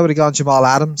Diggs. I would have gone Jamal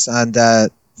Adams, and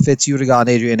Fitz, you would have gone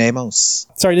Adrian Amos.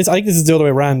 Sorry, I think this is the other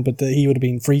way around, but he would have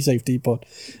been free safety. But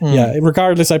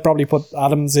regardless, I'd probably put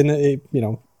Adams in it,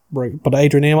 but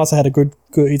Adrian Amos had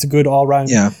he's a good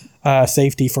all-round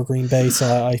safety for Green Bay, so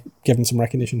I give him some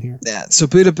recognition here. Yeah, so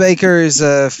Buda Baker is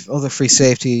other free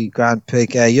safety grand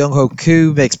pick. Young Ho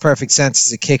Koo makes perfect sense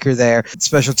as a kicker there.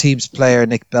 Special teams player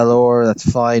Nick Bellore, that's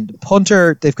fine.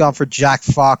 Punter, they've gone for Jack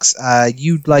Fox.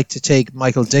 You'd like to take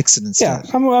Michael Dixon instead.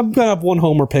 Yeah, I'm going to have one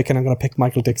homer pick, and I'm going to pick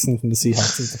Michael Dixon from the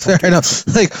Seahawks. Fair enough.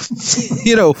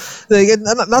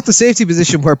 Not the safety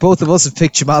position where both of us have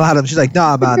picked Jamal Adams. You're like,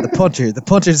 nah, man, the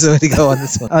punter's the way to go on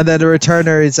this one. And then the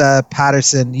returner is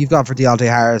Patterson. You've gone for Deontay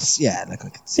Harris.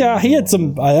 Yeah, he had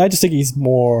some. I just think he's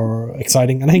more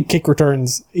exciting, and I think kick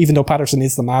returns, even though Patterson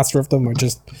is the master of them, are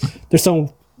just there's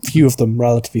so few of them,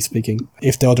 relatively speaking.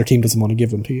 If the other team doesn't want to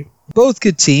give them to you, both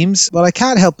good teams, but I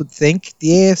can't help but think the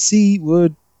AFC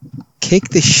would kick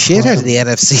the shit out of the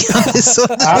NFC on this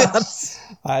one.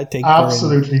 I think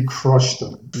absolutely crushed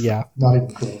them. Yeah, not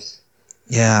even close.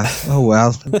 Yeah. Oh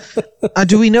well. And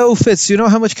do we know, Fitz? Do you know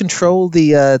how much control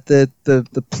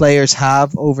the players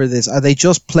have over this? Are they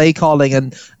just play calling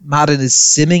and Madden is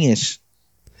simming it?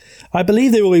 I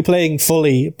believe they will be playing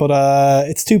fully, but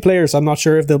it's 2 players. I'm not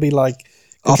sure if they'll be like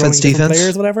offense, defense,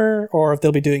 players, whatever, or if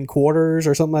they'll be doing quarters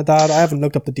or something like that. I haven't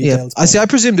looked up the details. Yeah. I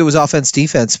presumed it was offense,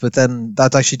 defense, but then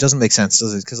that actually doesn't make sense,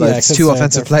 does it? Because it's 2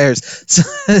 offensive players.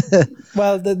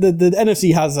 Well, the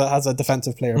NFC has a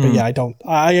defensive player, but I don't.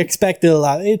 I expect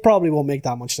it probably won't make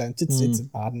that much sense. It's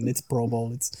Madden, it's Pro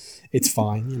Bowl, it's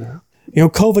fine.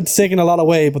 COVID's taken a lot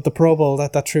away, but the Pro Bowl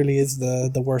that truly is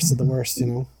the worst of the worst.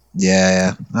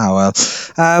 Yeah. Oh well.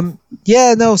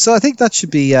 So I think that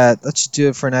should be that should do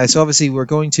it for now. So obviously we're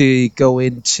going to go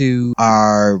into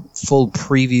our full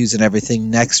previews and everything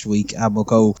next week, and we'll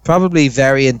go probably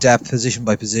very in depth position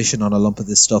by position on a lump of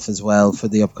this stuff as well for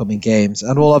the upcoming games,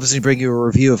 and we'll obviously bring you a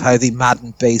review of how the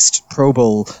Madden based Pro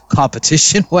Bowl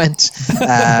competition went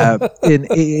in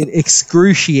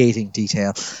excruciating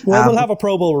detail. Well, we'll have a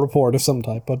Pro Bowl report of some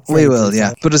type, but we will,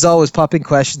 yeah. But as always, pop in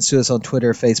questions to us on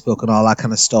Twitter, Facebook, and all that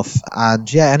kind of stuff.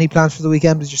 And yeah, any plans for the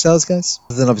weekend with yourselves, guys?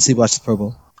 Other than obviously watch the Pro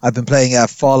Bowl. I've been playing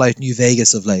Fallout New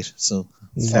Vegas of late, so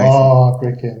it's very fun. Oh,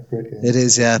 great game. It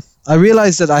is, yeah. I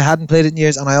realised that I hadn't played it in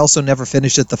years, and I also never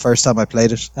finished it the first time I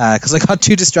played it because I got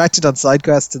too distracted on side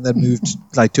quests and then moved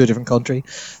like to a different country.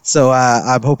 So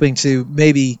I'm hoping to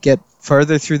maybe get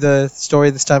further through the story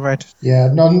this time around.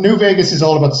 Yeah, no, New Vegas is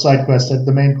all about the side quest.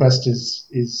 The main quest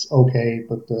is okay,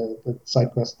 but the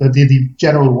side quest, the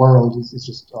general world is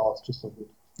just it's just so good.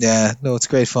 Yeah, no, it's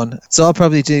great fun. So I'll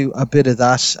probably do a bit of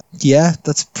that. Yeah,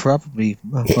 that's probably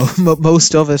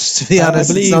most of it, to be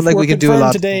honest. I believe It's not like we can do a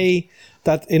lot. Today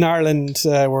that in Ireland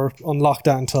we're on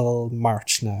lockdown until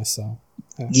March now, so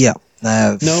yeah.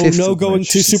 No going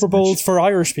to Super Bowls for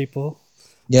Irish people.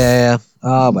 Yeah.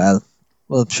 Oh well.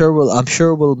 Well, I'm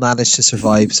sure we'll manage to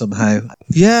survive somehow.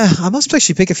 Yeah, I must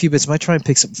actually pick a few bits. I might try and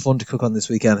pick something fun to cook on this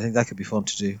weekend. I think that could be fun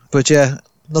to do. But yeah,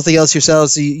 nothing else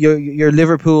yourselves. Your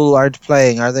Liverpool aren't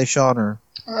playing, are they, Sean? Or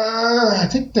I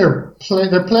think they're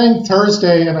playing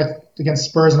Thursday against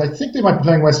Spurs, and I think they might be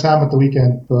playing West Ham at the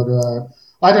weekend. But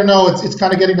I don't know. It's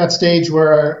kind of getting that stage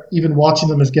where even watching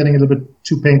them is getting a little bit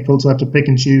too painful. So I have to pick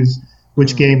and choose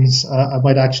which games I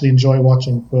might actually enjoy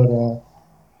watching. But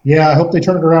yeah, I hope they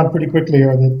turn it around pretty quickly,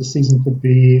 or the season could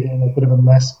be in a bit of a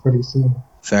mess pretty soon.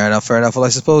 Fair enough. Well, I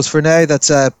suppose for now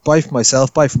that's bye from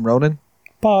myself, bye from Ronan,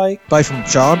 bye from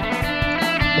Sean.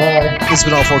 Bye. This has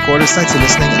been All Four Quarters. Thanks for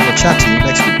listening, and we'll chat to you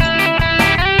next week.